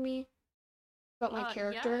fiction for me about my Yeah,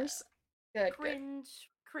 characters. Good, good,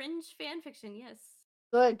 cringe fan fiction. Yes.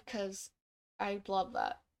 good, cause I love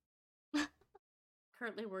that.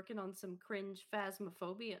 Currently working on some cringe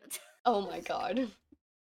phasmophobia. Oh my god.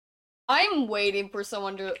 I'm waiting for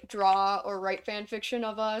someone to draw or write fan fiction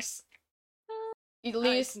of us. At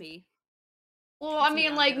It's least, me. well, I It's me.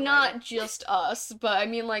 mean, I'm like gonna write it. not just us, but I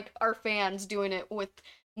mean like our fans doing it with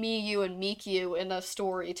me, you, and Mikyu in a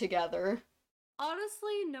story together.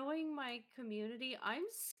 Honestly, knowing my community, I'm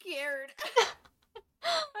scared.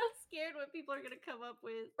 I'm scared what people are gonna come up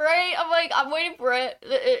with. Right? I'm like, I'm waiting for it.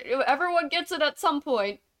 Everyone gets it at some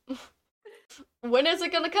point. When is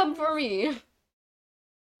it Oh gonna come for goodness. me?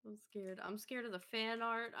 I'm scared. I'm scared of the fan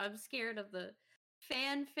art. I'm scared of the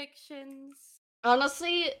fan fictions.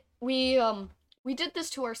 Honestly, we did this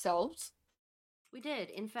to ourselves We did,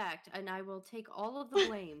 in fact, and I will take all of the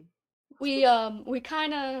blame. We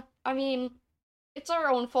kind of, I mean, it's our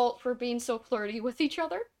own fault for being so flirty with each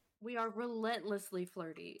other. We are relentlessly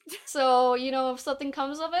flirty. So, if something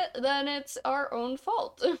comes of it, then it's our own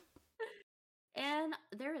fault. And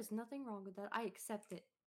there is nothing wrong with that. I accept it.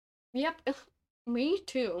 Yep. Me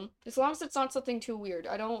too. As long as it's not something too weird.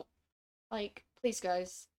 I don't like, please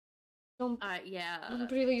guys, don't Yeah.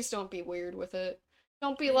 please don't be weird with it.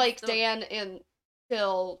 Don't be Please like don't. Dan and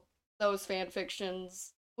Phil, those fan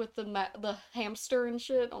fictions with the hamster and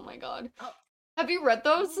shit. Oh my god. Oh, Have you read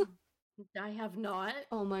those? oh. I have not.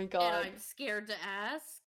 Oh my And god. I'm scared to ask.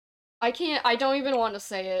 I don't even want to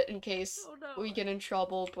say it in case Oh no. we get in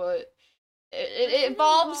trouble, but Does it it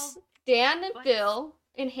involve involves Dan and butts? Phil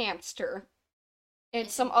and hamster and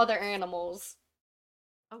And some other butts? animals.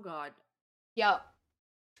 Oh god. Yep.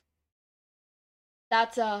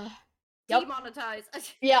 That's yep. Demonetize.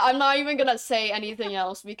 Yeah, I'm not even gonna say anything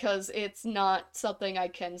else because it's not something I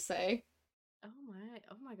can say.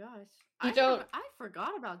 Oh my gosh. You don't. I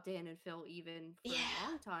forgot about Dan and Phil even for a Yeah.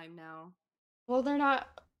 long time now. Well, they're not.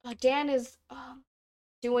 Dan is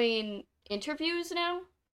doing interviews now.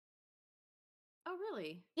 Oh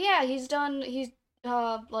really? Yeah, He's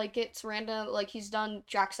like it's random. Like he's done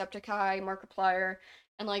Jacksepticeye, Markiplier,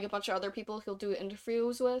 and like a bunch of other people he'll do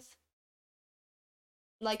interviews with.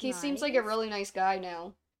 It's Like he seems like a nice. really nice guy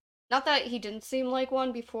now. Not that he didn't seem like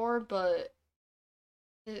one before, but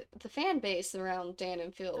the fan base around Dan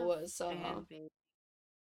and Phil The was fan base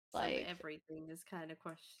of like everything is kind of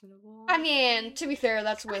questionable, I mean, honestly. to be fair,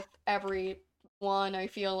 that's with everyone. I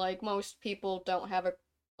feel like most people don't have a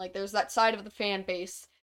like there's that side of the fan base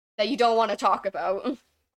that you don't want to talk about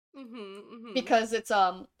Mm-hmm. because it's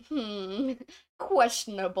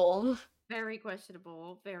questionable. Very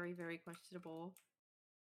questionable. Very, very questionable.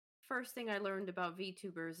 First thing I learned about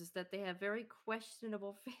VTubers is that they have very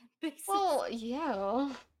questionable fan bases. Well,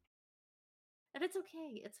 yeah. And it's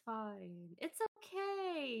okay. It's fine. It's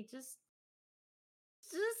okay. Just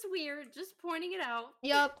weird. Just pointing it out.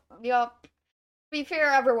 Yup. To be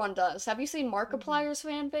fair, everyone does. Have you seen Hmm. Markiplier's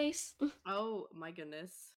fan base? Oh my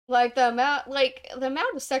goodness. The amount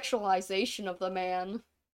of sexualization of the man.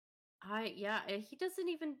 Yeah, he doesn't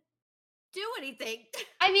even do anything.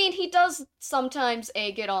 I mean, he does sometimes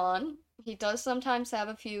egg it on. He does sometimes have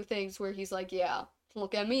a few things where he's like, yeah,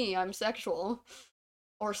 look at me, I'm sexual.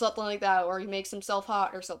 Or something like that, or he makes himself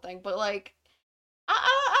hot or something. But, like,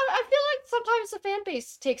 I feel like sometimes the fan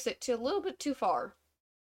base takes it to a little bit too far.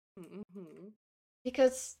 Mm-hmm.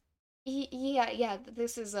 Because, yeah,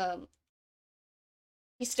 this is,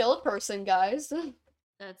 he's still a person, guys.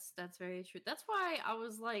 That's very true. That's why I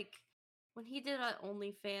was like, when he did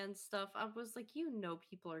OnlyFans stuff, I was like,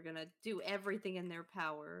 people are gonna do everything in their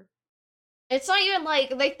power. It's not even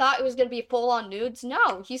like they thought it was gonna be full on nudes.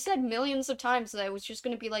 No, he said millions of times that it was just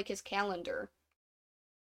gonna be like his calendar.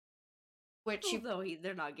 Which you Although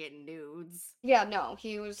they're not getting nudes. Yeah, no,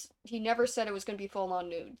 he never said it was gonna be full on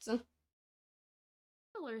nudes.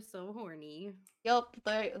 People are so horny. Yup,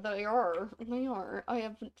 they are. They are. I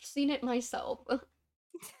have seen it myself.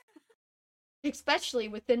 Especially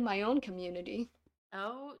within my own community.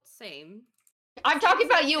 Oh, same. I'm Same, talking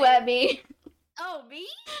about same, you, same. Abby. Oh, me?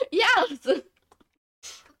 Yes!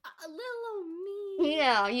 A little old me?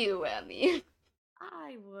 Yeah, you, Abby.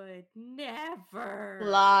 I would never.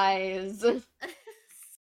 Lies.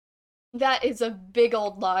 That is a big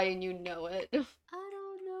old lie and you know it. I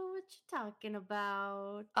don't know what you're talking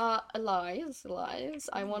about. Lies.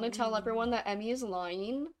 I want to tell everyone that Emmy is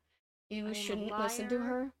lying. You I am a shouldn't listen to liar.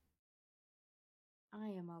 her. I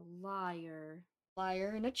am a liar.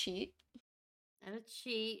 Liar and a cheat. And a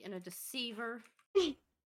cheat and a deceiver.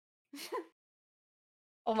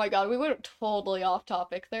 Oh my god, we went totally off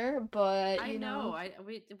topic there, but I know.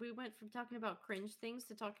 We went from talking about cringe things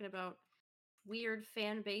to talking about weird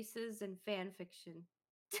fan bases and fan fiction.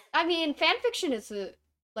 I mean, fanfiction is a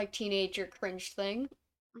like teenager cringe thing.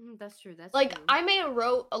 That's true. That's Like true. I may have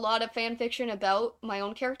wrote a lot of fan fiction about my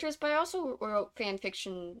own characters, but I also wrote fan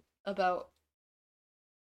fiction about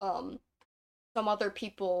um some other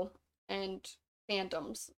people and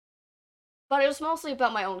fandoms. But it was mostly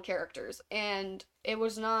about my own characters, and it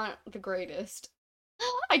was not the greatest.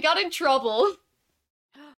 I got in trouble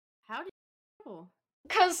How did you?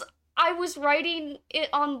 because I was writing it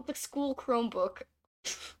on the school Chromebook.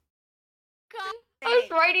 God I was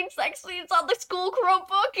dang. writing sex scenes on the school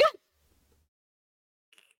Chromebook,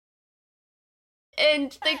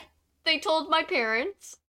 and they told my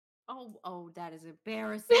parents. Oh, that is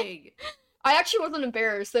embarrassing. I actually wasn't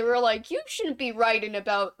embarrassed. They were like, "You shouldn't be writing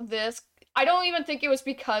about this." I don't even think it was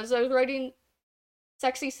because I was writing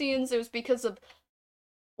sexy scenes. It was because of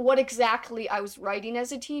what exactly I was writing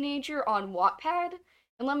as a teenager on Wattpad.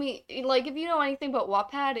 And let me, like, if you know anything about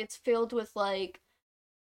Wattpad, it's filled with, like,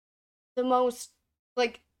 the most,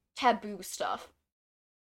 like, taboo stuff.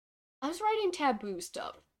 I was writing taboo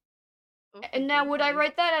stuff. Oh my And now, would I goodness.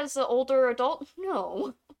 write that as an older adult?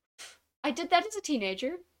 No. I did that as a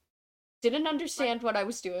teenager. Didn't Like understand what I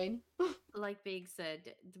was doing. like being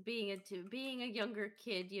said, being a younger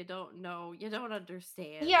kid, you don't know, you don't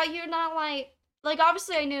understand. Yeah, you're not like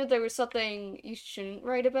obviously I knew there was something you shouldn't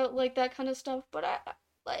write about like that kind of stuff, but I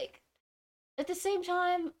like at the same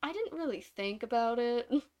time I didn't really think about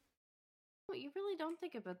it. Well, you really don't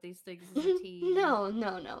think about these things as a teen. No,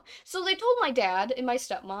 no, no. So they told my dad and my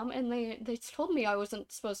stepmom, and they told me I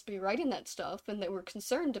wasn't supposed to be writing that stuff, and they were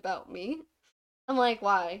concerned about me. I'm like,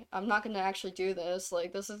 why? I'm not gonna actually do this.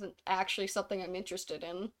 Like, this isn't actually something I'm interested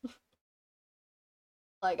in.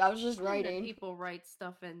 Like, I was just And that writing. people write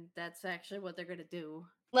stuff and that's actually what they're gonna do.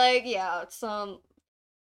 Like, yeah, it's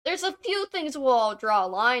there's a few things we'll draw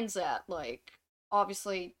lines at, like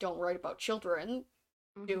obviously don't write about children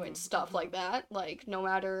doing Mm-hmm. stuff like Mm-hmm. that. Like, no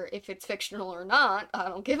matter if it's fictional or not, I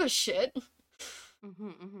don't give a shit. Mm-hmm.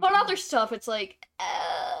 Mm-hmm. But Mm-hmm. other stuff, it's like,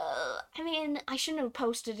 I mean, I shouldn't have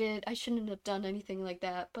posted it. I shouldn't have done anything like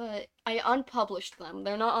that. But I unpublished them.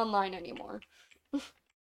 They're not online anymore.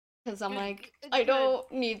 Because I'm Good, like, I good,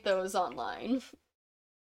 don't need those online.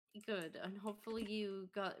 good. And hopefully you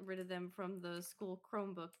got rid of them from the school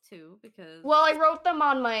Chromebook too, because Well, I wrote them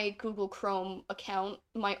on my Google Chrome account,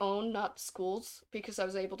 my own, not the school's, because I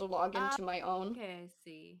was able to log ah, into my own. okay, I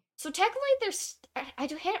see. So technically, there's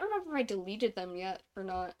can't remember if I deleted them yet or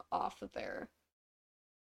not off of there.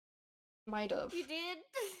 Might have. You did?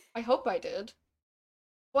 I hope I did.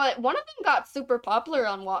 But one of them got super popular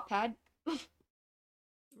on Wattpad.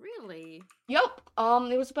 Really? Yup.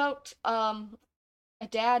 It was about a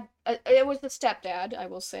dad. It was the stepdad, I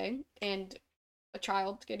will say, and a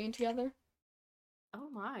child getting together. Oh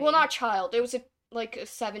Well, my. not child. It was a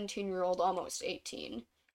 17-year-old, almost 18,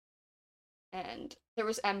 and there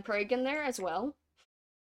was Mpreg in there as well.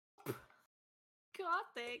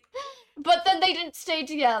 Gothic. But then they didn't stay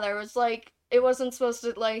together. It was like it wasn't supposed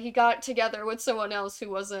to like he got together with someone else who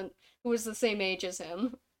was the same age as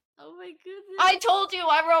him. Oh my I goodness. told you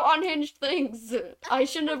I wrote unhinged things. I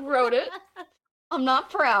shouldn't have wrote it. I'm not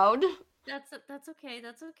proud. That's okay.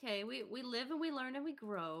 That's okay. We live and we learn and we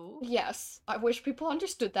grow. Yes, I wish people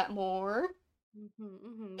understood that more. Mm-hmm,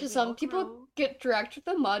 mm-hmm. Because We some all people grow. get dragged through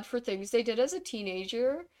the mud for things they did as a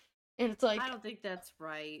teenager. And it's I like, don't think that's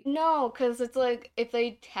right. no, because it's like if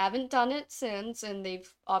they haven't done it since and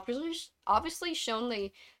they've obviously shown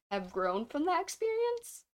they have grown from that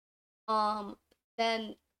experience, um,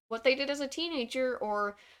 then what they did as a teenager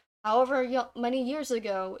or however many years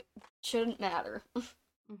ago shouldn't matter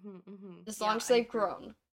Mm-hmm, mm-hmm. as long Yeah, as I they've agree.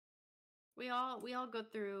 grown. We all go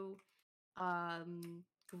through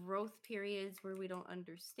growth periods where we don't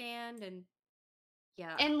understand, and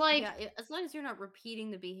yeah, And yeah, like as long as you're not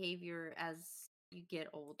repeating the behavior as you get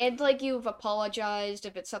and older. like you've apologized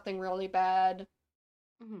if it's something really bad.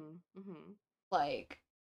 Mm-hmm, mm-hmm. Like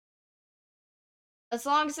as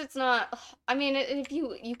long as it's not I mean if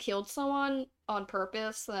you killed someone on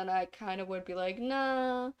purpose, then I kind of would be like,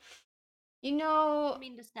 "Nah, you I know."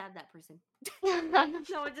 mean to stab that person. Then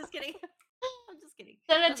No, I'm just kidding. I'm just kidding.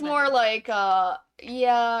 it's That's my more bad. like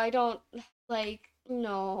yeah, I don't like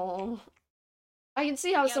no. I can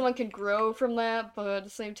see how Yeah, someone can grow from that, but at the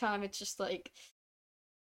same time it's just like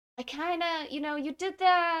I kind of, you did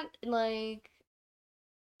that like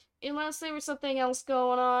unless there was something else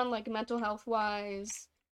going on like mental health wise.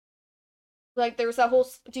 Like there was that whole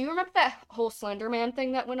do you remember that whole Slender Man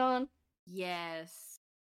thing that went on? yes.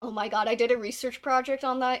 Oh my god, I did a research project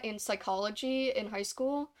on that in psychology in high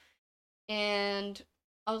school, and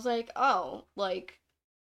I was like, oh, like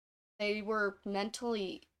they were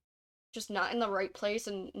mentally just not in the right place,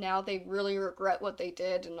 and now they really regret what they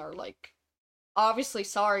did and are like obviously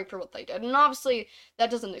sorry for what they did. And obviously,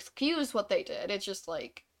 that doesn't excuse what they did. It's just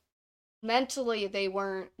like mentally, they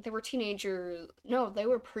were teenagers. No, they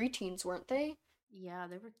were preteens, weren't they? Yeah,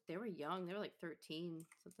 they were young. They were like 13,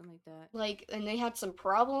 something like that. Like, and they had some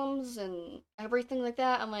problems and everything like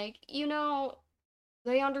that. I'm like,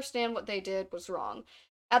 they understand what they did was wrong.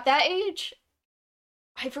 At that age,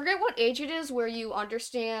 I forget what age it is where you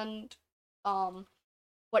understand um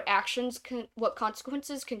what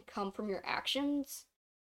consequences can come from your actions.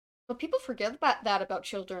 But people forget about that about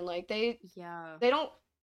children. Like Yeah. they don't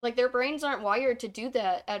like their brains aren't wired to do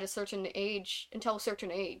that at a certain age until a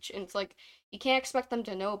certain age. And it's like you can't expect them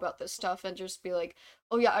to know about this stuff and just be like,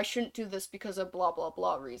 "Oh yeah, I shouldn't do this because of blah blah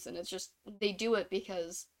blah reason." It's just they do it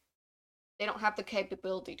because they don't have the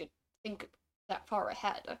capability to think that far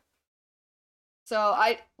ahead. So I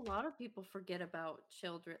I think a lot of people forget about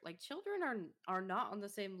children. Like children are not on the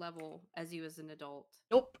same level as you as an adult.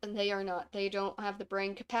 nope, and they are not. They don't have the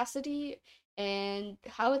brain capacity, and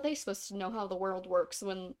how are they supposed to know how the world works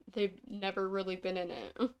when they've never really been in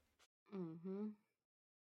it? Mm-hmm.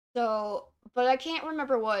 So, but I can't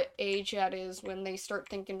remember what age that is when they start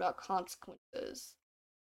thinking about consequences.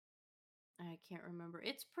 I can't remember.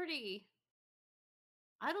 It's pretty.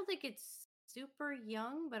 I don't think it's super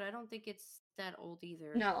young, but I don't think it's that old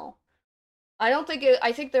either. No. I don't think it,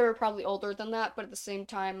 I think they were probably older than that, but at the same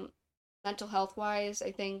time, mental health wise,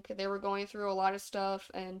 I think they were going through a lot of stuff.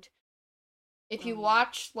 And if Oh you yeah.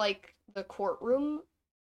 watch like the courtroom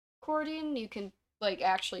recording, you can like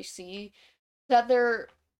actually see that they're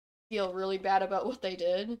feel really bad about what they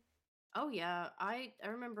did. Oh yeah. I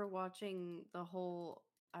remember watching the whole.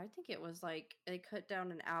 I think it was like they cut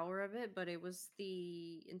down an hour of it, but it was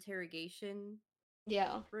the interrogation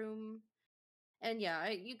Yeah. room, and yeah,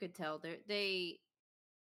 you could tell they.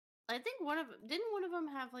 I think one of didn't one of them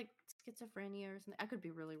have like schizophrenia or something. I could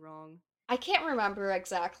be really wrong. I can't remember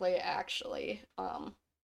exactly actually.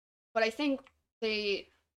 But I think they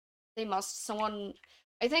they must someone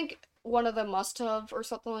I think one of them must have or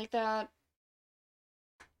something like that,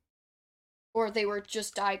 or they were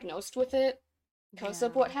just diagnosed with it because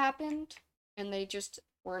of Yeah. what happened, and they just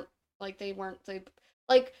weren't they weren't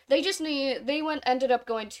they just they went ended up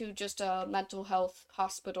going to just a mental health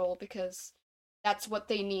hospital because that's what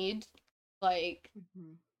they need. Like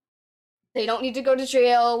Hmm. they don't need to go to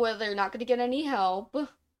jail where they're not going to get any help.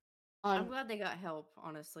 I'm On glad they got help,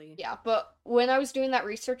 honestly. Yeah, but when I was doing that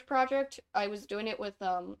research project, I was doing it with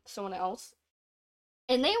someone else,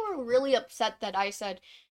 and they were really upset that I said,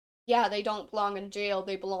 "Yeah, they don't belong in jail.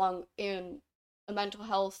 They belong in a mental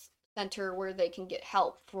health center where they can get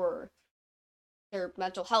help for their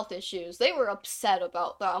mental health issues." They were upset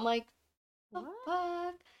about that. I'm like, "The What?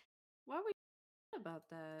 fuck?" Why would you about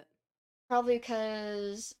that? Probably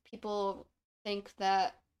because people think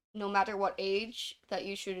that no matter what age that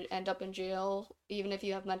you should end up in jail even if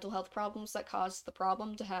you have mental health problems that cause the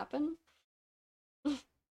problem to happen.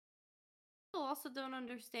 People also don't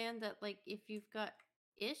understand that, like, if you've got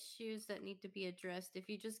issues that need to be addressed, if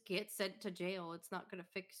you just get sent to jail, it's not going to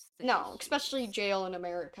fix the No, especially issues. jail in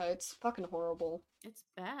America. It's fucking horrible. It's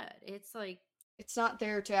bad. It's like, It's not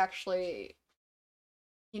there to actually,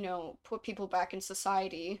 put people back in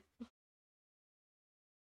society.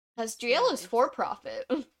 Because jail yeah, is it's, for profit,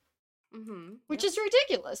 which yep, is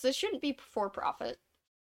ridiculous. It shouldn't be for profit.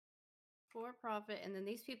 for profit. And then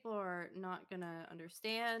these people are not going to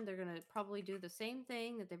understand. They're going to probably do the same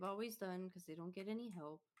thing that they've always done because they don't get any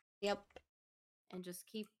help Yep. and just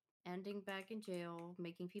keep ending back in jail,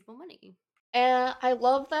 making people money. And I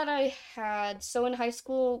love that so in high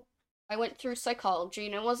school, I went through psychology,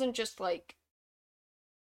 and it wasn't just like,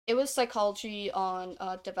 it was psychology on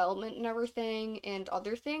development and everything and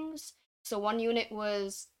other things. So one unit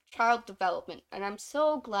was child development, and I'm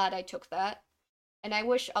so glad I took that. And I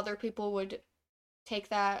wish other people would take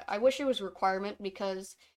that. I wish it was a requirement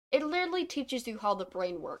because it literally teaches you how the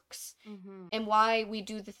brain works Mm-hmm. and why we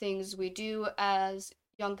do the things we do as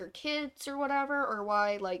younger kids or whatever, or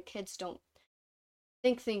why like kids don't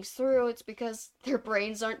think things through. It's because their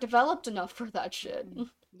brains aren't developed enough for that shit. Mm-hmm.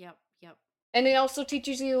 Yep, yep. And it also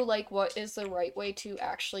teaches you like what is the right way to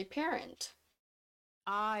actually parent.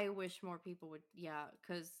 I wish more people would, yeah,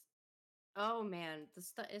 because oh man, the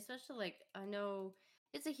stuff, especially like I know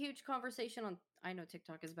it's a huge conversation on. I know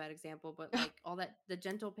TikTok is a bad example, but like all that the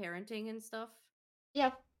gentle parenting and stuff.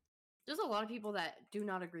 Yeah, There's a lot of people that do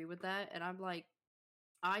not agree with that, and I'm like,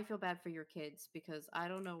 I feel bad for your kids because I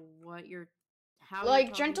don't know how you're like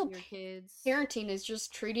talking to gentle your kids parenting is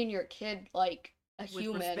just treating your kid like a with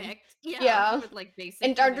human. respect. Yeah, Yeah, with like basic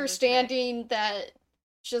and human respect. understanding that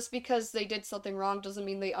just because they did something wrong doesn't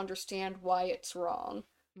mean they understand why it's wrong.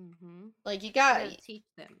 Mm-hmm. Like You got to teach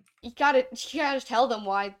them. you gotta tell them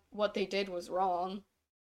why what they did was wrong.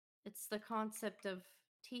 It's the concept of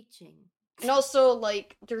teaching. And also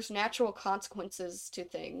like there's natural consequences to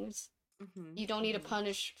things. Mm-hmm. You don't need to Mm-hmm.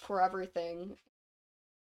 punish for everything.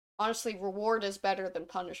 Honestly, reward is better than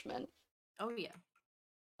punishment. Oh yeah.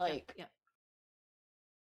 Yep. Like Yep.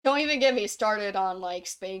 don't even get me started on like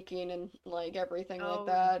spanking and like everything like Oh,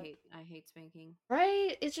 that. I hate spanking.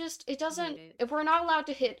 Right? It I hate doesn't it. if we're not allowed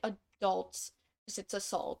to hit adults because it's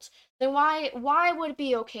assault, then why would it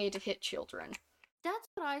be okay to hit children? That's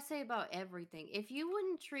what I say about everything. If you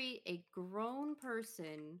wouldn't treat a grown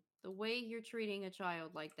person the way you're treating a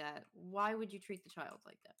child like that, why would you treat the child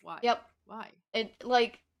like that? Why? Yep. Why? It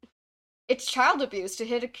like it's child abuse to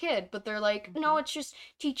hit a kid, but they're like, no, Hmm. it's just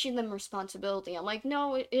teaching them responsibility. I'm like,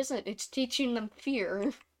 no, it isn't. It's teaching them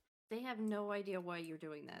fear. They have no idea why you're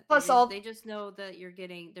doing that. Plus, They all just know that they're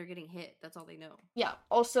getting hit. That's all they know. yeah,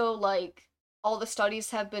 also like all the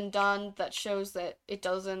studies have been done that shows that it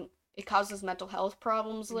causes mental health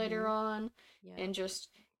problems later Mm-hmm. on, Yeah. and just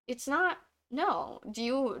it's not. No, do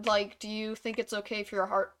you think it's okay for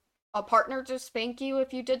your a partner to spank you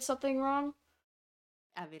if you did something wrong?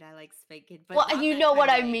 I mean, I like spanking, but Well, not you that know kind what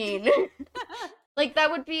of I way. mean. Like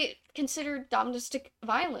that would be considered domestic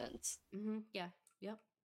violence. Mm-hmm. Yeah. Yep.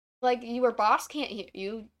 Like your boss can't hit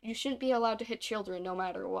you. You shouldn't be allowed to hit children no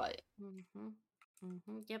matter what. Mm-hmm.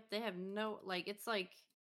 Mm-hmm. Yep. They have no like. It's like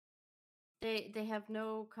they have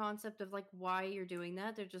no concept of like why you're doing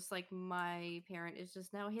that. They're just like my parent is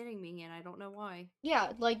just now hitting me, and I don't know why.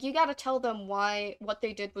 Yeah, like you got to tell them why what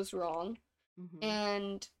they did was wrong Mm-hmm.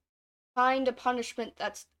 and find a punishment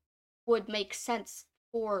that's would make sense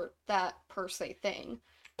for that per se thing.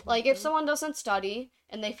 Like if Mm-hmm. someone doesn't study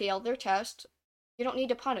and they failed their test, you don't need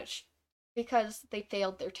to punish because they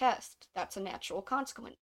failed their test. That's a natural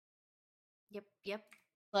consequence. Yep. Yep.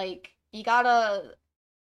 Like you gotta,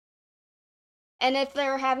 and if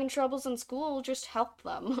they're having troubles in school, just help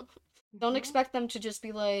them. Don't Mm-hmm. expect them to just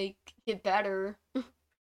be like get better.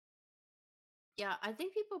 Yeah, I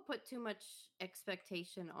think people put too much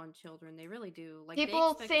expectation on children. They really do. Like they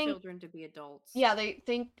People expect think, children to be adults. yeah, they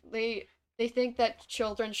think that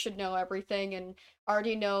children should know everything and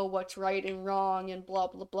already know what's right and wrong and blah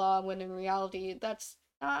blah blah, when in reality that's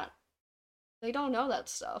not, they don't know that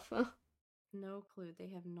stuff. No clue. They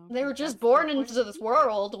have no They were clue. just That's the born point into of the this teaching.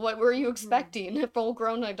 world. What were you Hmm. expecting? A full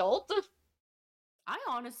grown adult? I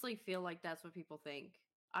honestly feel like that's what people think.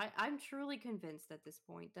 I'm truly convinced at this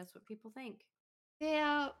point that's what people think.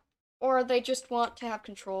 Yeah. Or they just want to have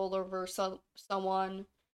control over someone.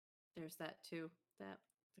 There's that too. That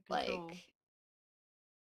the control. Like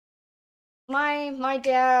my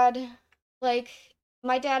dad, like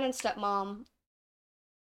my dad and stepmom,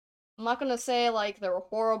 I'm not gonna say like they were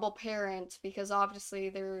horrible parents because obviously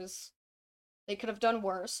they could have done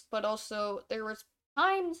worse, but also there was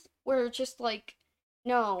times where just like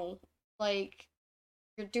no, like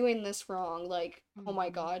you're doing this wrong. Like oh my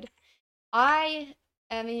Hmm. god, I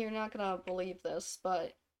Emmy, you're not gonna believe this,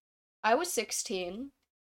 but I was 16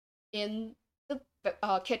 in the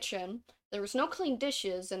kitchen. There was no clean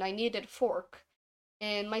dishes, and I needed a fork.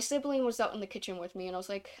 And my sibling was out in the kitchen with me, and I was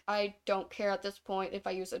like, I don't care at this point if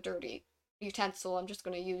I use a dirty utensil, I'm just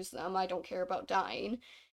gonna use them. I don't care about dying.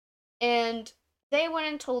 And they went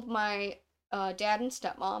and told my dad and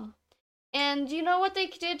stepmom. And you know what they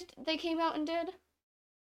did? They came out and did?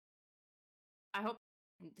 I hope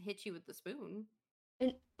hit you with the spoon.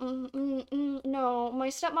 And, no, my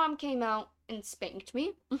stepmom came out and spanked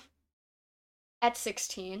me at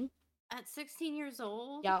 16. At 16 years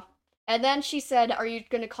old? Yeah. And then she said, "Are you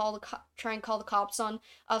gonna try and call the cops on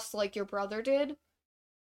us like your brother did?"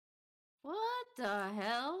 What the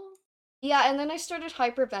hell? Yeah, and then I started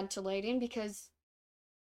hyperventilating because,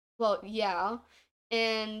 well, yeah,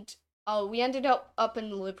 and we ended up in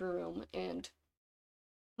the living room, and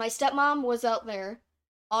my stepmom was out there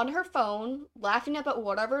on her phone laughing about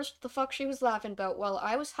whatever the fuck she was laughing about while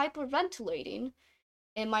I was hyperventilating,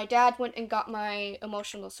 and my dad went and got my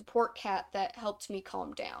emotional support cat that helped me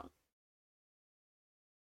calm down.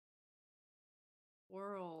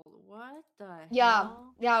 World, what the Yeah,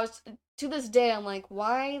 hell? yeah, I was to this day I'm like,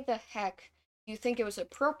 why the heck do you think it was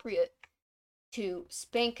appropriate to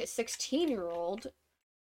spank a 16-year-old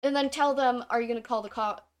and then tell them, are you gonna call the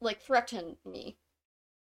cop, like threaten me?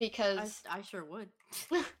 Because I sure would.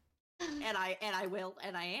 And I will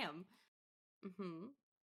and I am. Mhm.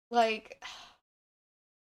 like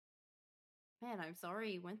Man, I'm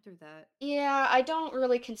sorry you went through that. yeah, I don't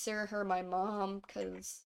really consider her my mom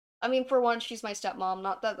because I mean for one she's my stepmom,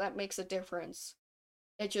 not that that makes a difference.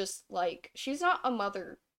 It just like she's not a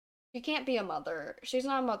mother. She can't be a mother. She's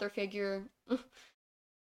not a mother figure.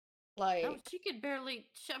 No, Like she could barely.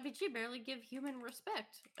 I mean, she barely give human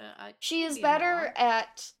respect. She she can't is be a better mom.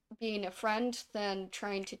 at being a friend than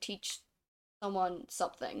trying to teach someone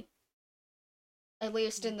something, at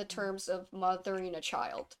least in the Hmm. terms of mothering a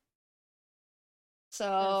child.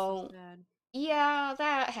 That is so So, sad. yeah,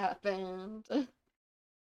 that happened.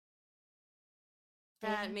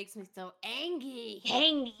 That Yeah. makes me so angry.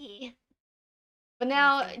 Hangy. But Very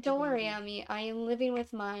now, hanky don't worry, danky. Amy. I am living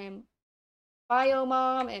with my bio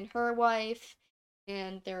mom and her wife,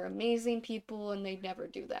 and they're amazing people, and they never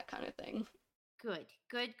do that kind of thing. Good,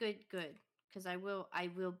 good, good, good. Because I will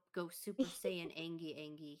go Super Saiyan Angie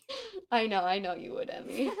Angie. I know you would,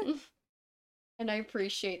 Emmy. and I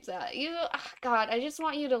appreciate that. God, I just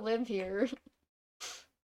want you to live here,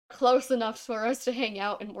 close enough for us to hang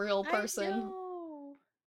out in real I person. know.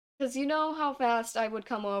 Cause you know how fast I would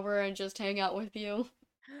come over and just hang out with you.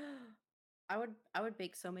 I would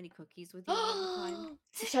bake so many cookies with you all the time.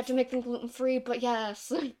 Just have to make them gluten free, but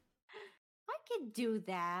yes. I can do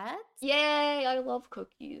that. Yay! I love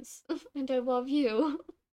cookies, and I love you.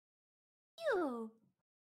 Ew.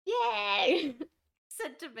 Yay!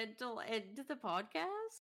 Sentimental end to the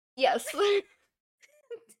podcast. Yes.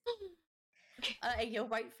 You'll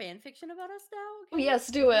write fan fiction about us now, okay? Yes,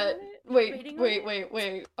 do Writing it. on it? Wait, Waiting on wait, it? wait,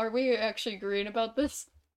 wait. Are we actually agreeing about this?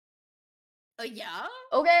 Yeah?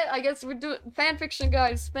 Okay, I guess we're doing fan fiction,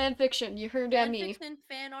 guys. Fan fiction. You heard Fan Emmy. fiction,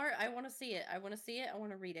 fan art. I want to see it. I want to see it. I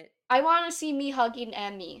want to read it. I want to see me hugging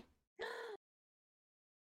Emmy.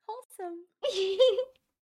 Wholesome.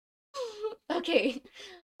 Okay.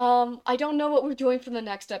 I don't know what we're doing for the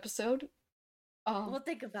next episode. We'll Um,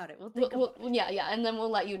 think about it. We'll think about it. yeah, yeah, and then we'll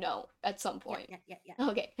let you know at some Yeah, point. yeah, yeah, yeah.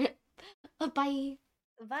 Okay. Bye.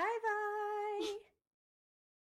 Bye bye.